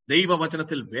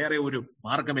ദൈവവചനത്തിൽ വേറെ ഒരു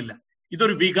മാർഗമില്ല.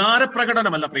 ഇതൊരു വികാര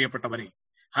പ്രകടനമല്ല പ്രിയപ്പെട്ടവരെ.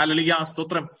 ഹല്ലേലൂയ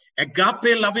സ്തോത്രം.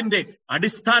 എഗാപ്പെ ലവിന്റെ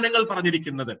അടിസ്ഥാനങ്ങൾ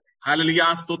പറഞ്ഞിരിക്കുന്നത്, ഹല്ലേലൂയ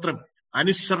സ്തോത്രം,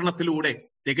 അനുസരണത്തിലൂടെ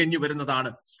തികഞ്ഞു വരുന്നതാണ്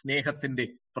സ്നേഹത്തിന്റെ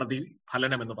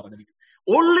പ്രതിഫലനം എന്ന് പറഞ്ഞിരിക്കുന്നത്.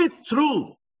 Only through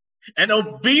an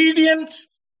obedient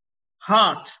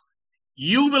heart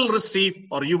you will receive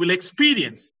or you will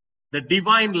experience the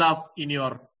divine love in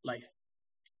your life.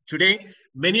 Today,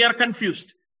 many are confused.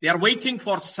 They are waiting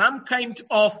for some kind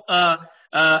of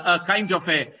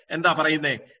എന്താ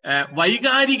പറയുന്നേ,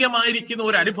 വൈകാരികമായിരിക്കുന്ന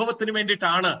ഒരു അനുഭവത്തിന്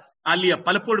വേണ്ടിയിട്ടാണ് അല്ലിയ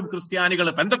പലപ്പോഴും ക്രിസ്ത്യാനികൾ,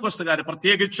 പെന്തക്കോസ്തുകാർ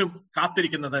പ്രത്യേകിച്ചും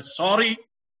കാത്തിരിക്കുന്നത്. Sorry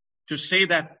to say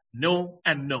that, know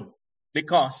and no.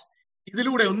 Because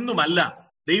ഇതിലൂടെ ഒന്നുമല്ല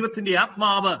ദൈവത്തിന്റെ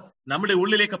ആത്മാവ് നമ്മുടെ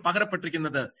ഉള്ളിലേക്ക്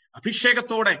പകരപ്പെട്ടിരിക്കുന്നത്.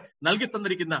 അഭിഷേകത്തോടെ നൽകി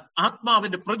തന്നിരിക്കുന്ന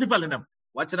ആത്മാവിന്റെ പ്രതിഫലനം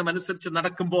വചനമനുസരിച്ച്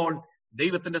നടക്കുമ്പോൾ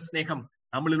ദൈവത്തിന്റെ സ്നേഹം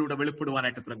നമ്മളിലൂടെ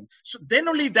വെളിപ്പെടുവാനായിട്ട് തുടങ്ങും. So then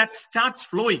only that starts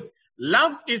flowing.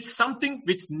 Love is something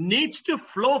which needs to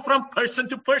flow from person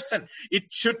to person. It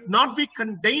should not be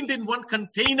contained in one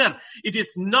container. It is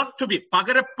not to be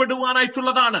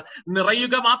പകരപ്പെടുവാനായിട്ടുള്ളതാണ്.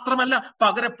 നിറയുക മാത്രമല്ല,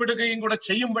 പകരപ്പെടുകയും കൂടെ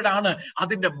ചെയ്യുമ്പോഴാണ്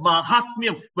അതിന്റെ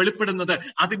മഹാത്മ്യം വെളിപ്പെടുന്നത്,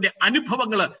 അതിന്റെ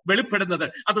അനുഭവങ്ങൾ വെളിപ്പെടുന്നത്.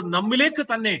 അത് നമ്മിലേക്ക്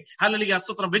തന്നെ ഹല്ലേലൂയ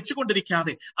സ്തോത്രം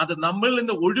വെച്ചുകൊണ്ടിരിക്കാതെ അത് നമ്മളിൽ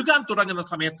നിന്ന് ഒഴുകാൻ തുടങ്ങുന്ന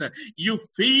സമയത്ത് you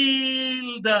feel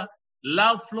the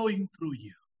love flowing through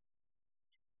you.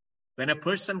 When a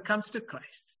person comes to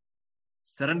Christ,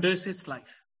 surrenders his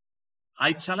life, I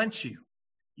challenge you,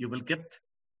 you will get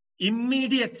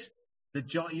immediate the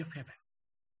joy of heaven.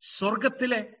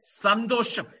 സ്വർഗത്തിലെ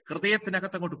സന്തോഷം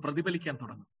ഹൃദയത്തിനകത്ത് അങ്ങോട്ട് പ്രതിഫലിക്കാൻ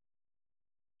തുടങ്ങും.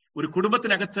 ഒരു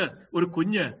കുടുംബത്തിനകത്ത് ഒരു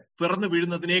കുഞ്ഞ് പിറന്നു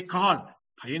വീഴുന്നതിനേക്കാൾ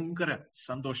ഭയങ്കര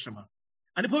സന്തോഷമാണ്.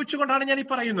 അനുഭവിച്ചുകൊണ്ടാണ് ഞാൻ ഈ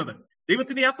പറയുന്നത്.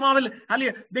 ദൈവത്തിന്റെ ആത്മാവിൽ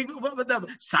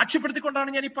സാക്ഷ്യപ്പെടുത്തിക്കൊണ്ടാണ്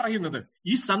ഞാൻ ഈ പറയുന്നത്.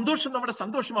 ഈ സന്തോഷം നമ്മുടെ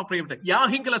സന്തോഷമാ പ്രിയപ്പെട്ടെ.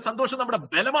 യാഹിങ്കല സന്തോഷം നമ്മുടെ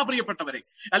ബലമാ പ്രിയപ്പെട്ടവരെ.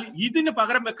 അല്ല, ഇതിന്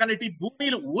പകരം വെക്കാനായിട്ട് ഈ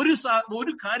ഭൂമിയിൽ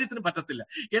ഒരു കാര്യത്തിനും പറ്റത്തില്ല.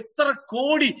 എത്ര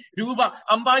കോടി രൂപ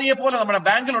അംബാനിയെ പോലെ നമ്മുടെ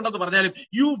ബാങ്കിൽ ഉണ്ടെന്ന് പറഞ്ഞാലും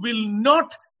you will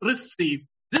not receive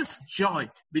this Joy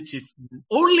which is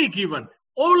only given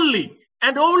only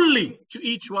and only to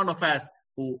each one of us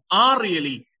who are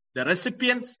really the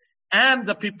recipients and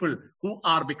the people who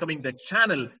are becoming the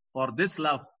channel for this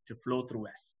love to flow through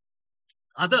us.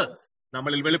 അത്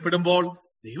നമ്മളിൽ വെളിപ്പെടുമ്പോൾ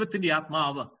ദൈവത്തിന്റെ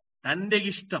ആത്മാവ് തന്റെ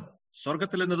ഇഷ്ടം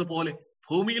സ്വർഗത്തിൽ എന്നതുപോലെ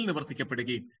ഭൂമിയിൽ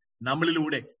നിവർത്തിക്കപ്പെടുകയും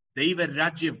നമ്മളിലൂടെ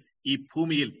ദൈവരാജ്യം ഈ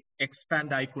ഭൂമിയിൽ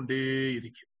എക്സ്പാൻഡ്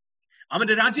ആയിക്കൊണ്ടേയിരിക്കും.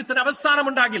 അവന്റെ രാജ്യത്തിന് അവസാനം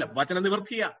ഉണ്ടാകില്ല. വചന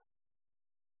നിവർത്തിയ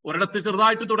ഒരിടത്ത്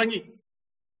ചെറുതായിട്ട് തുടങ്ങി,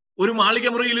 ഒരു മാളിക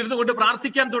മുറിയിൽ ഇരുന്നു കൊണ്ട്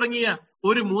പ്രാർത്ഥിക്കാൻ തുടങ്ങിയ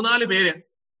ഒരു 3-4 പേര്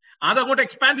അതങ്ങോട്ട്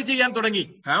എക്സ്പാൻഡ് ചെയ്യാൻ തുടങ്ങി.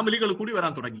 ഫാമിലികൾ കൂടി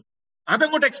വരാൻ തുടങ്ങി.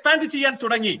 അതങ്ങോട്ട് എക്സ്പാൻഡ് ചെയ്യാൻ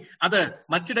തുടങ്ങി. അത്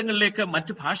മറ്റിടങ്ങളിലേക്ക്,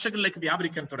 മറ്റു ഭാഷകളിലേക്ക്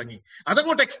വ്യാപരിക്കാൻ തുടങ്ങി.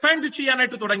 അതങ്ങോട്ട് എക്സ്പാൻഡ്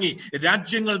ചെയ്യാനായിട്ട് തുടങ്ങി.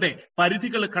 രാജ്യങ്ങളുടെ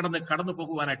പരിധികൾ കടന്നു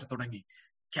പോകുവാനായിട്ട് തുടങ്ങി.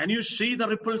 Can you see the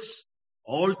ripples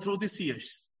all through these years?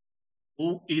 Who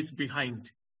is behind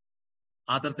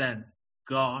other than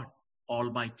God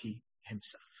Almighty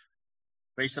Himself?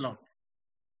 Praise the Lord.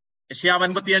 യെശയ്യാവ്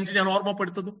 55 ഞാൻ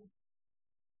ഓർമ്മപ്പെടുത്തുന്നു.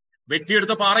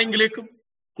 വെട്ടിയെടുത്ത പാറയെങ്കിലേക്കും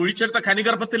കുഴിച്ചെടുത്ത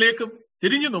ഖനിഗർഭത്തിലേക്കും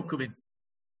തിരിഞ്ഞു നോക്കുവിൻ.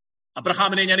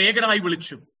 അബ്രഹാമിനെ ഞാൻ ഏകനായി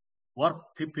വിളിച്ചു,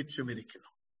 വർദ്ധിപ്പിച്ചുമിരിക്കുന്നു.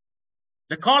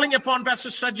 The calling upon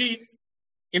Pastor Saji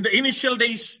in the initial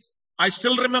days, I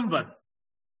still remember,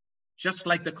 just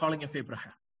like the calling of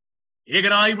Abraham.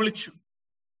 ഏകനായി വിളിച്ചു.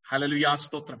 ഹല്ലേലൂയ,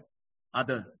 സ്തോത്രം.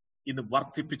 അത് ഇന്ന്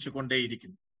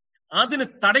വർദ്ധിപ്പിച്ചുകൊണ്ടേയിരിക്കുന്നു. അതിന്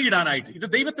തടയിടാനായിട്ട് ഇത്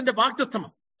ദൈവത്തിന്റെ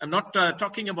വാഗ്ദത്തമാണ്. I'm not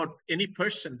talking about any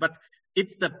person, but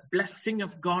it's the blessing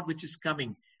of God which is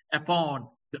coming upon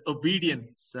the obedient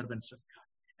servants of God.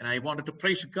 And I wanted to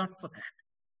praise God for that.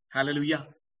 Hallelujah.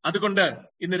 അതുകൊണ്ട്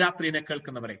ഇന്ന് രാത്രി എന്നെ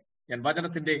കേൾക്കുന്നവരെ, ഞാൻ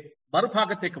വചനത്തിന്റെ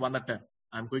മറുഭാഗത്തേക്ക് വന്നിട്ട്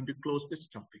I'm going to close this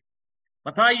topic.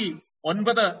 Mathai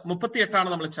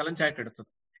 9:38 നമ്മൾ ചലഞ്ചായിട്ട് എടുത്തത്.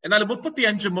 എന്നാൽ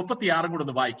 35, 36 കൂടെ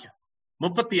ഒന്ന് വായിക്കാം.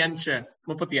 35,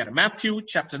 36. Matthew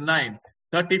chapter 9,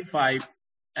 35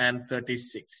 and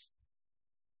 36.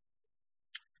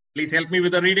 Please help me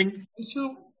with the reading.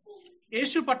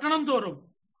 യേശു പട്ടണം തോറും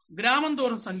ഗ്രാമം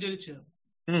തോറും സഞ്ചരിച്ച്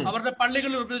അവരുടെ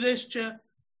പള്ളികളിൽ ഉപദേശിച്ച്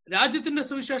രാജ്യത്തിന്റെ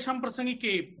സുവിശേഷം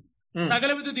പ്രസംഗിക്കുകയും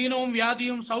സകലവിധ ദീനവും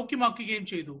വ്യാധിയും സൗഖ്യമാക്കുകയും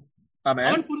ചെയ്തു.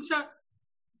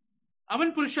 അവൻ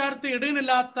പുരുഷാരത്തെ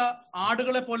ഇടയിലില്ലാത്ത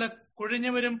ആടുകളെ പോലെ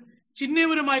കുഴഞ്ഞവരും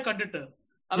ചിഹ്നവരുമായി കണ്ടിട്ട്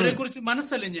അവരെ കുറിച്ച്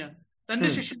മനസ്സലിഞ്ഞ് തന്റെ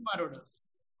ശിഷ്യന്മാരോട്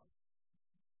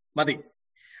മതി.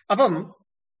 അപ്പം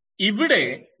ഇവിടെ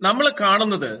നമ്മൾ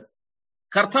കാണുന്നത്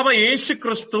കർത്താവ് യേശു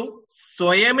ക്രിസ്തു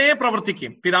സ്വയമേ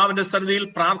പ്രവർത്തിക്കും. പിതാവിന്റെ സന്നിധിയിൽ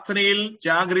പ്രാർത്ഥനയിൽ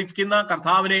ജാഗരിക്കുന്ന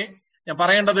കർത്താവിനെ ഞാൻ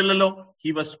പറയേണ്ടതില്ലല്ലോ.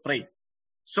 He was praying.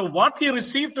 So what he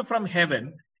received from heaven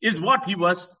is what he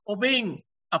was obeying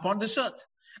upon this earth.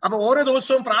 അപ്പൊ ഓരോ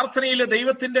ദിവസവും പ്രാർത്ഥനയിൽ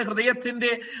ദൈവത്തിന്റെ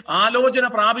ഹൃദയത്തിന്റെ ആലോചന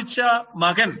പ്രാപിച്ച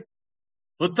മകൻ,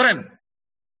 പുത്രൻ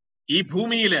ഈ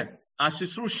ഭൂമിയില് ആ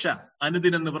ശുശ്രൂഷ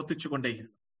അനുദിനം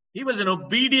നിവർത്തിച്ചുകൊണ്ടേയിരുന്നു. He was an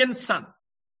obedient son.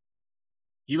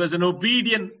 He was an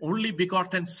obedient, only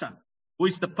begotten son, who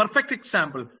is the perfect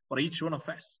example for each one of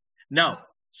us. Now,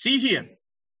 see here,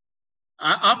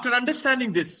 after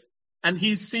understanding this, and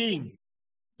he is seeing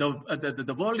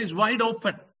the world is wide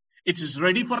open. It is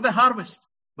ready for the harvest,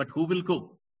 but who will go?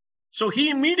 So he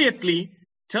immediately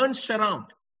turns around.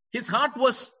 His heart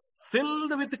was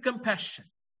filled with compassion.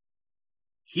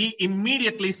 He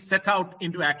immediately set out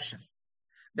into action.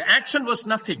 The action was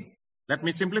nothing. Let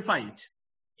me simplify it.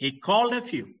 He called a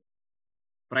few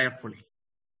prayerfully,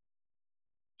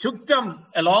 took them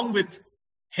along with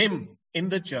him in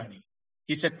the journey.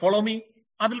 He said, follow me,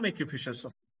 I will make you fishers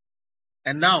of men.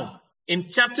 And now, in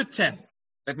chapter 10,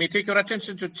 let me take your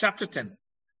attention to chapter 10.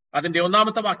 അതിന്റെ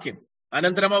 1-ാമത്തെ വാക്യം.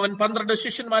 അനന്തരം അവൻ 12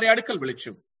 ശിഷ്യന്മാരെ അടുക്കൽ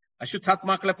വിളിച്ചു,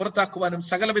 അശുദ്ധാത്മാക്കളെ പുറത്താക്കുവാനും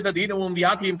സകലവിധ ദീനവും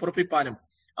വ്യാധിയും പൊറുപ്പിപ്പാനും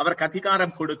അവർക്ക് അധികാരം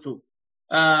കൊടുത്തു.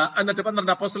 എന്നിട്ട്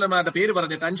 12 അപ്പോസ്തലന്മാരുടെ പേര്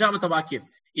പറഞ്ഞിട്ട് 5-ാമത്തെ വാക്യം,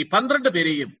 ഈ 12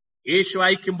 പേരെയും യേശു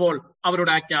അയക്കുമ്പോൾ അവരോട്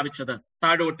ആജ്ഞാപിച്ചത്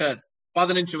താഴോട്ട്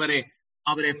 15 വരെ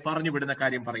അവരെ പറഞ്ഞു വിടുന്ന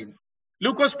കാര്യം പറയുന്നു.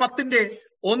 ലൂക്കോസ്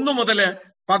 10:1 മുതൽ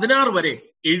 16 വരെ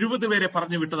 70 പേരെ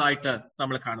പറഞ്ഞു വിട്ടതായിട്ട്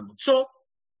നമ്മൾ കാണുന്നു. So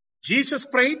Jesus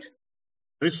prayed,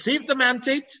 received the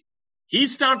mandate, he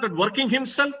started working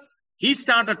himself, he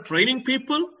started training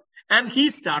people, and he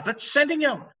started sending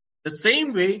out. The same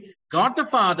way God the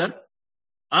Father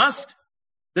asked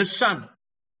the Son,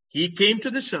 he came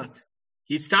to this earth,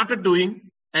 he started doing,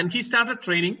 and he started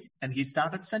training, and he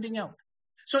started sending out.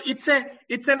 So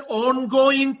it's an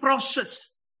ongoing process,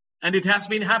 and it has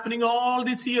been happening all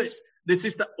these years. This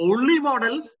is the only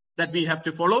model that we have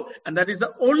to follow, and that is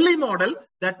the only model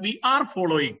that we are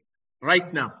following right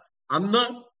now. അന്ന്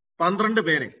 12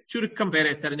 പേരെ, ചുരുക്കം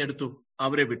പേരെ തെരഞ്ഞെടുത്തു,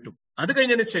 അവരെ വിട്ടു. അത്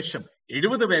കഴിഞ്ഞതിന് ശേഷം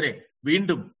 70 പേരെ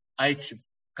വീണ്ടും അയച്ചു.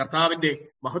 കർത്താവിന്റെ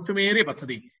മഹത്വമേറിയ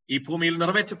പദ്ധതി ഈ ഭൂമിയിൽ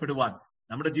നിറവേറ്റപ്പെടുവാൻ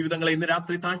നമ്മുടെ ജീവിതങ്ങളെ ഇന്ന്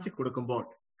രാത്രി താഴ്ത്തി കൊടുക്കുമ്പോൾ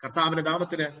കർത്താവിന്റെ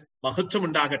നാമത്തിന്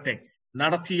മഹത്വമുണ്ടാകട്ടെ.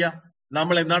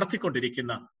 നമ്മളെ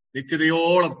നടത്തിക്കൊണ്ടിരിക്കുന്ന,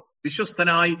 നിത്യതയോളം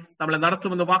വിശ്വസ്തനായി നമ്മളെ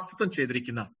നടത്തുമെന്ന് വാഗ്ദത്തം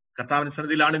ചെയ്തിരിക്കുന്ന കർത്താവിന്റെ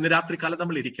സന്നിധിയിലാണ് ഇന്ന് രാത്രികാലം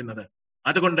നമ്മൾ ഇരിക്കുന്നത്.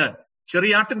 അതുകൊണ്ട്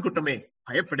ചെറിയ ആട്ടിൻകുട്ടമേ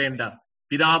ഭയപ്പെടേണ്ട,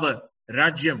 പിതാവ്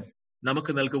രാജ്യം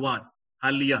നമുക്ക് നൽകുവാൻ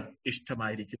ഹല്ലേലൂയ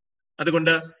ഇഷ്ടമായിരിക്കും.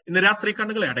 അതുകൊണ്ട് ഇന്ന് രാത്രി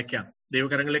കണ്ണുകളെ അടയ്ക്കാം,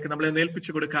 ദൈവകരങ്ങളിലേക്ക് നമ്മളെ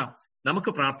ഏൽപ്പിച്ചു കൊടുക്കാം.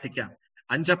 നമുക്ക് പ്രാർത്ഥിക്കാം.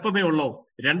 5 അപ്പമേ ഉള്ളോ,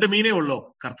 2 മീനേ ഉള്ളോ,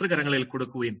 കർത്തൃകരങ്ങളിൽ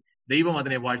കൊടുക്കുകയും ദൈവം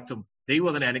അതിനെ വാഴ്ത്തും, ദൈവം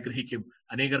അതിനെ അനുഗ്രഹിക്കും,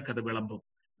 അനേകർക്ക് അത് വിളമ്പും.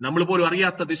 നമ്മൾ പോലും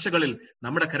അറിയാത്ത ദിശകളിൽ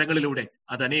നമ്മുടെ കരങ്ങളിലൂടെ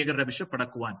അത് അനേകരുടെ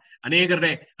വിശപ്പടക്കുവാൻ,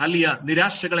 അനേകരുടെ അലിയ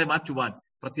നിരാശകളെ മാറ്റുവാൻ,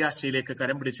 പ്രത്യാശയിലേക്ക്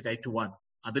കരം പിടിച്ച് കയറ്റുവാൻ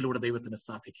അതിലൂടെ ദൈവത്തിന്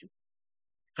സാധിക്കും.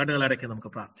 കണ്ണുകളടയ്ക്ക് നമുക്ക്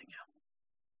പ്രാർത്ഥിക്കാം.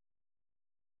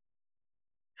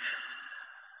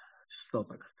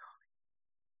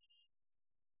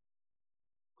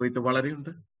 കൊയ്ത്ത് വളരെയുണ്ട്,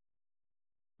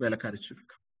 വേലക്കാര്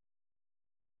ചുരുക്കം.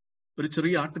 ഒരു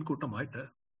ചെറിയ ആട്ടിൻകൂട്ടമായിട്ട്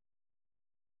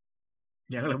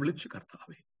ഞങ്ങളെ വിളിച്ചു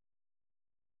കർത്താവേ.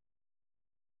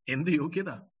 എന്ത് യോഗ്യത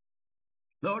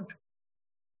Lord?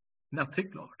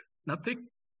 Nothing Lord, nothing.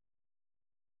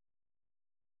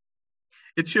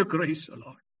 It's your grace, O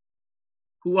Lord.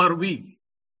 Who are we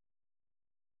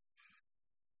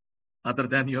other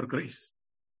than your grace?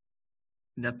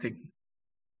 Nothing.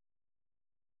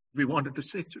 We wanted to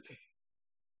say today,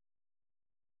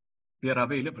 we are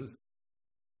available.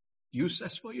 Use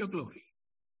us for your glory.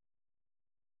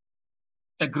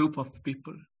 A group of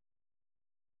people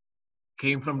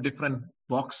came from different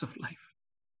walks of life,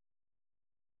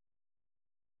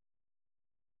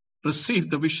 received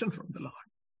the vision from the Lord.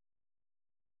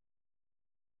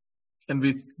 And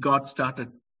God started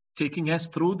taking us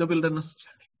through the wilderness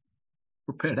journey,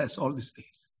 prepared us all these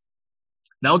days.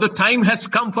 Now the time has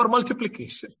come for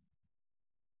multiplication.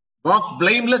 Walk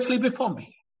blamelessly before me.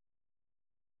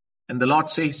 And the Lord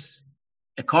says,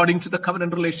 according to the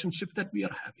covenant relationship that we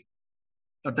are having,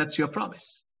 but that's your promise,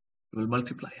 you will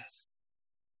multiply us.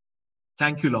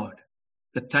 Thank you, Lord.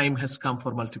 The time has come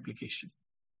for multiplication.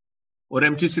 ഒരു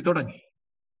MTC തുടങ്ങി.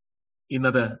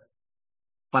 ഇന്നത്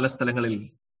പല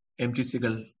സ്ഥലങ്ങളിൽ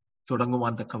MTCകൾ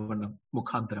തുടങ്ങുവാൻ തക്കവണ്ണം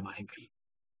മുഖാന്തരമായെങ്കിൽ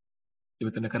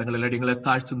ദൈവത്തിന്റെ കരങ്ങളിൽ അടിയങ്ങളെ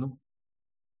താഴ്ത്തുന്നു.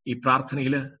 ഈ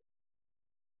പ്രാർത്ഥനയില്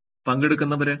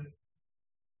പങ്കെടുക്കുന്നവര്,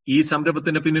 ഈ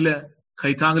സംരംഭത്തിന്റെ പിന്നില്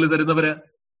കൈത്താങ്ങല് തരുന്നവര്,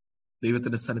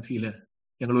 ദൈവത്തിന്റെ സന്നിധിയില്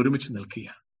ഞങ്ങൾ ഒരുമിച്ച്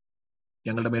നിൽക്കുക.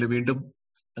 ഞങ്ങളുടെ മേലെ വീണ്ടും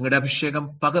അങ്ങയുടെ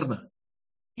അഭിഷേകം പകർന്ന്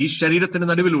ഈ ശരീരത്തിന്റെ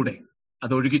നടുവിലൂടെ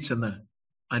അത് ഒഴുകിച്ചെന്ന്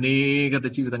അനേകരുടെ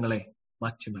ജീവിതങ്ങളെ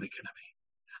മാറ്റിമറിക്കണമേ.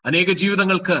 അനേക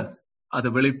ജീവിതങ്ങൾക്ക് അത്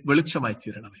വെളിച്ചമായി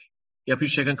തീരണമേ. ഈ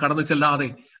അഭിഷേകം കടന്നു ചെല്ലാതെ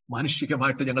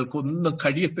മാനുഷികമായിട്ട് ഞങ്ങൾക്കൊന്നും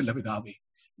കഴിയത്തില്ല പിതാവേ.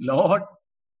 Lord,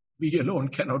 we alone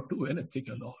cannot do anything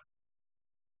alone.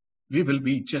 We will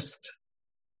be just,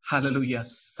 hallelujah,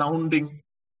 sounding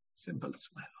cymbals,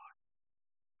 my Lord.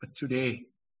 But today,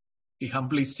 we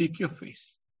humbly seek your face.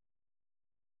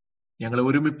 ഞങ്ങളെ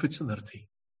ഒരുമിപ്പിച്ച് നിർത്തി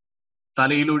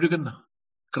തലയിൽ ഒഴുകുന്ന,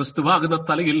 ക്രിസ്തുവാകുന്ന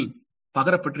തലയിൽ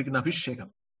പകരപ്പെട്ടിരിക്കുന്ന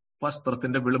അഭിഷേകം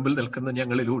വസ്ത്രത്തിന്റെ വിളുമ്പിൽ നിൽക്കുന്ന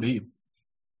ഞങ്ങളിലൂടെയും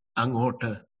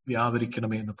അങ്ങോട്ട്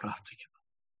വ്യാപരിക്കണമേ എന്ന് പ്രാർത്ഥിക്കുന്നു.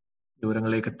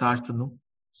 വിവരങ്ങളിലേക്ക് താഴ്ത്തുന്നു,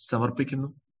 സമർപ്പിക്കുന്നു.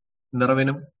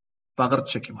 നിറവിനും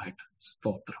പകർച്ചയ്ക്കുമായിട്ട്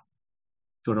സ്തോത്രം.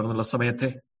 തുടർന്നുള്ള സമയത്തെ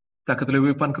തക്കത്തിൽ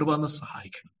ഉപയോഗിപ്പാൻ കൃപ എന്ന്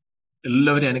സഹായിക്കണം.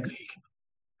 എല്ലാവരെയും അനുഗ്രഹിക്കുന്നു.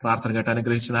 പ്രാർത്ഥന കേട്ട്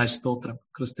അനുഗ്രഹിച്ചതായ സ്തോത്രം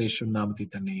ക്രിസ്തയേശു നാമത്തിൽ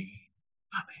തന്നെ.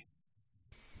 ആമേൻ.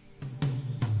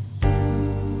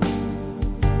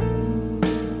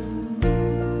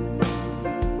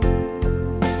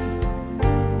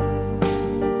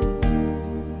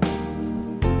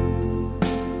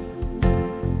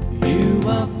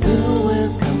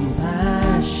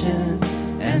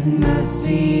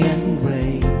 Mercy and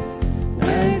grace,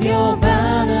 with your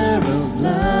banner of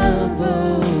love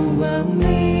over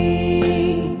me.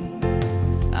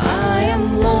 I am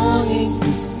longing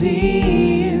to see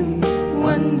you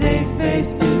one day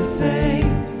face to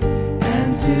face,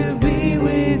 and to be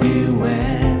with you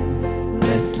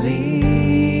endlessly.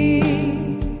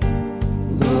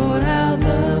 Lord, how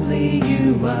lovely you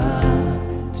are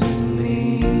to me.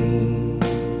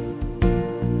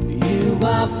 You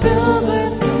are filled with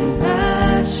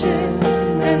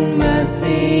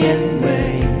mercy and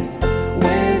grace,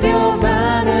 with your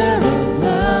banner of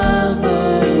love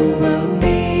over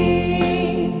me.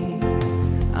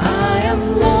 I am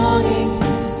longing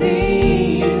to see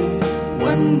you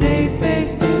one day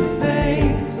face to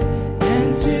face, and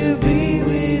to be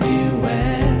with you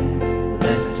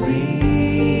endlessly.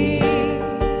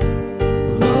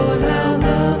 Lord, how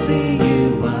lovely you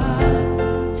are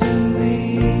to me.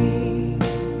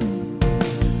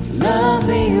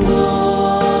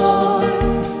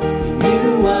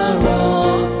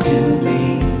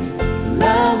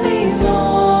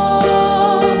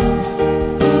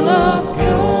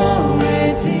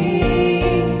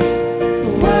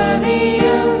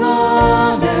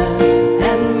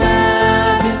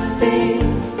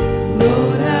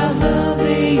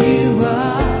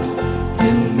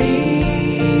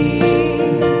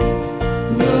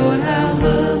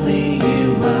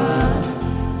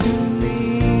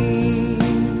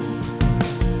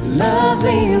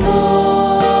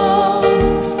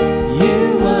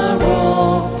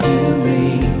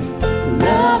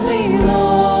 Lovely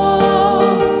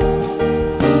Lord,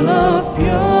 full of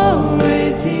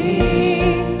purity.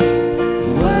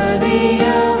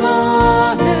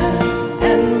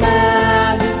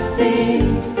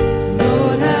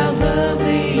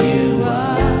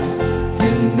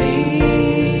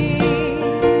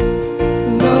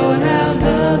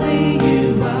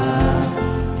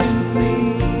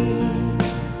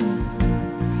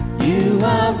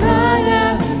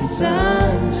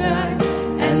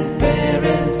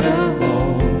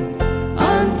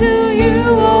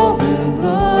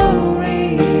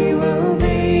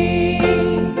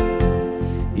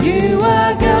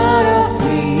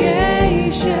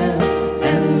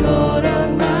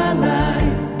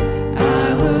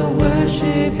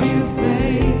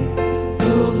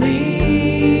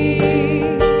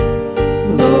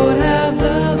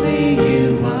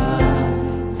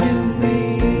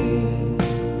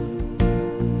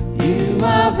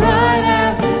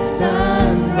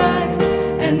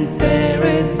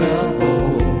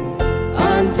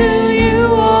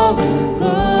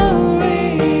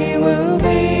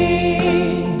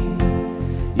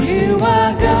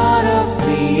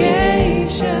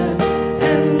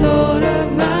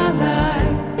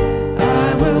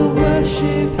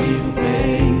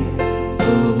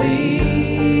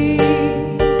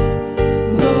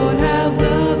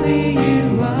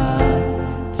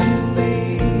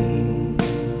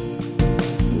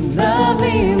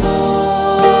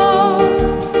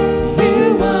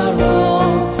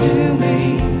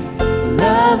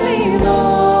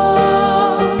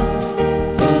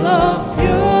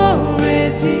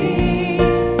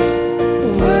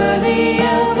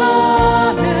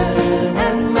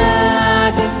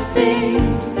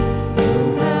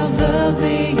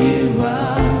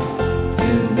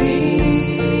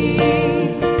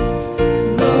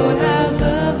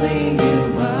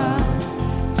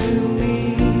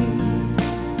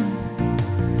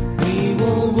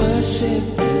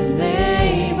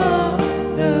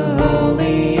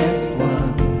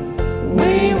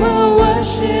 will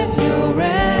worship your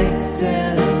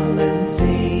excellency.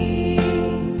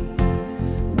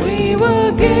 We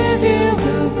will give you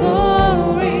the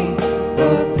glory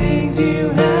for things you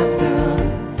have done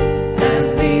and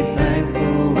be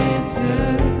thankful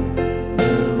eternally.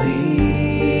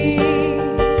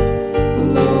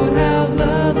 Lord, how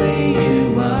lovely you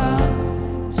are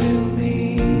to me.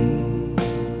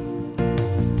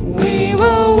 We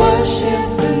will worship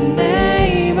the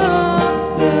name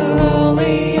of the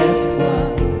holiest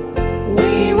one.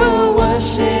 We will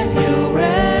worship your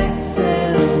excellency.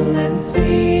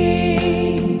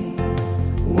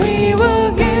 We will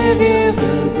give you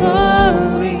the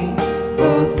glory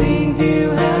for things you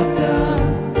have done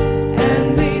and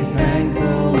be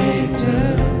thankful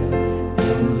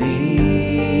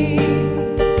eternally.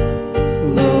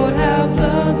 Lord, how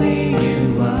lovely you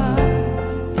are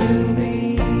to me.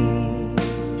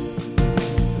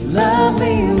 Love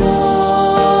me,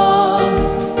 Lord,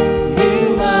 you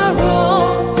are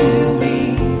all to me.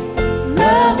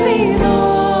 Love me,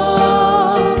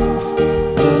 Lord,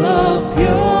 full of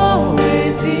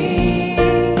purity,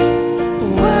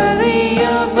 worthy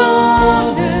of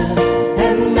honor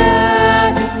and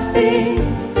majesty.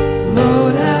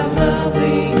 Lord, how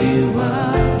lovely you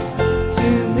are to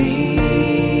me.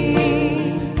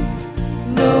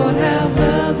 Lord, how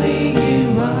lovely you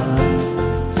are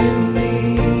to me.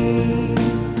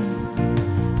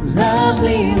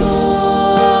 Lovely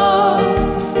Lord,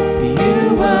 you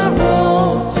are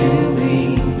all to me.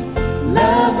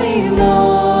 Lovely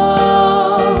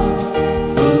Lord,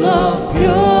 full of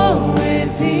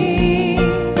purity,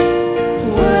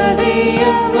 worthy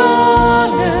of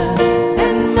honor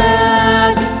and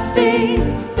majesty.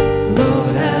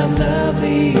 Lord, how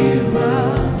lovely you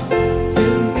are to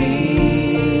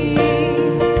me.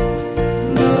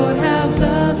 Lord, how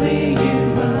lovely you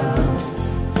are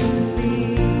to me.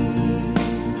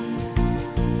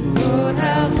 Lord,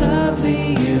 how lovely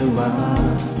you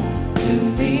are to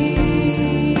me.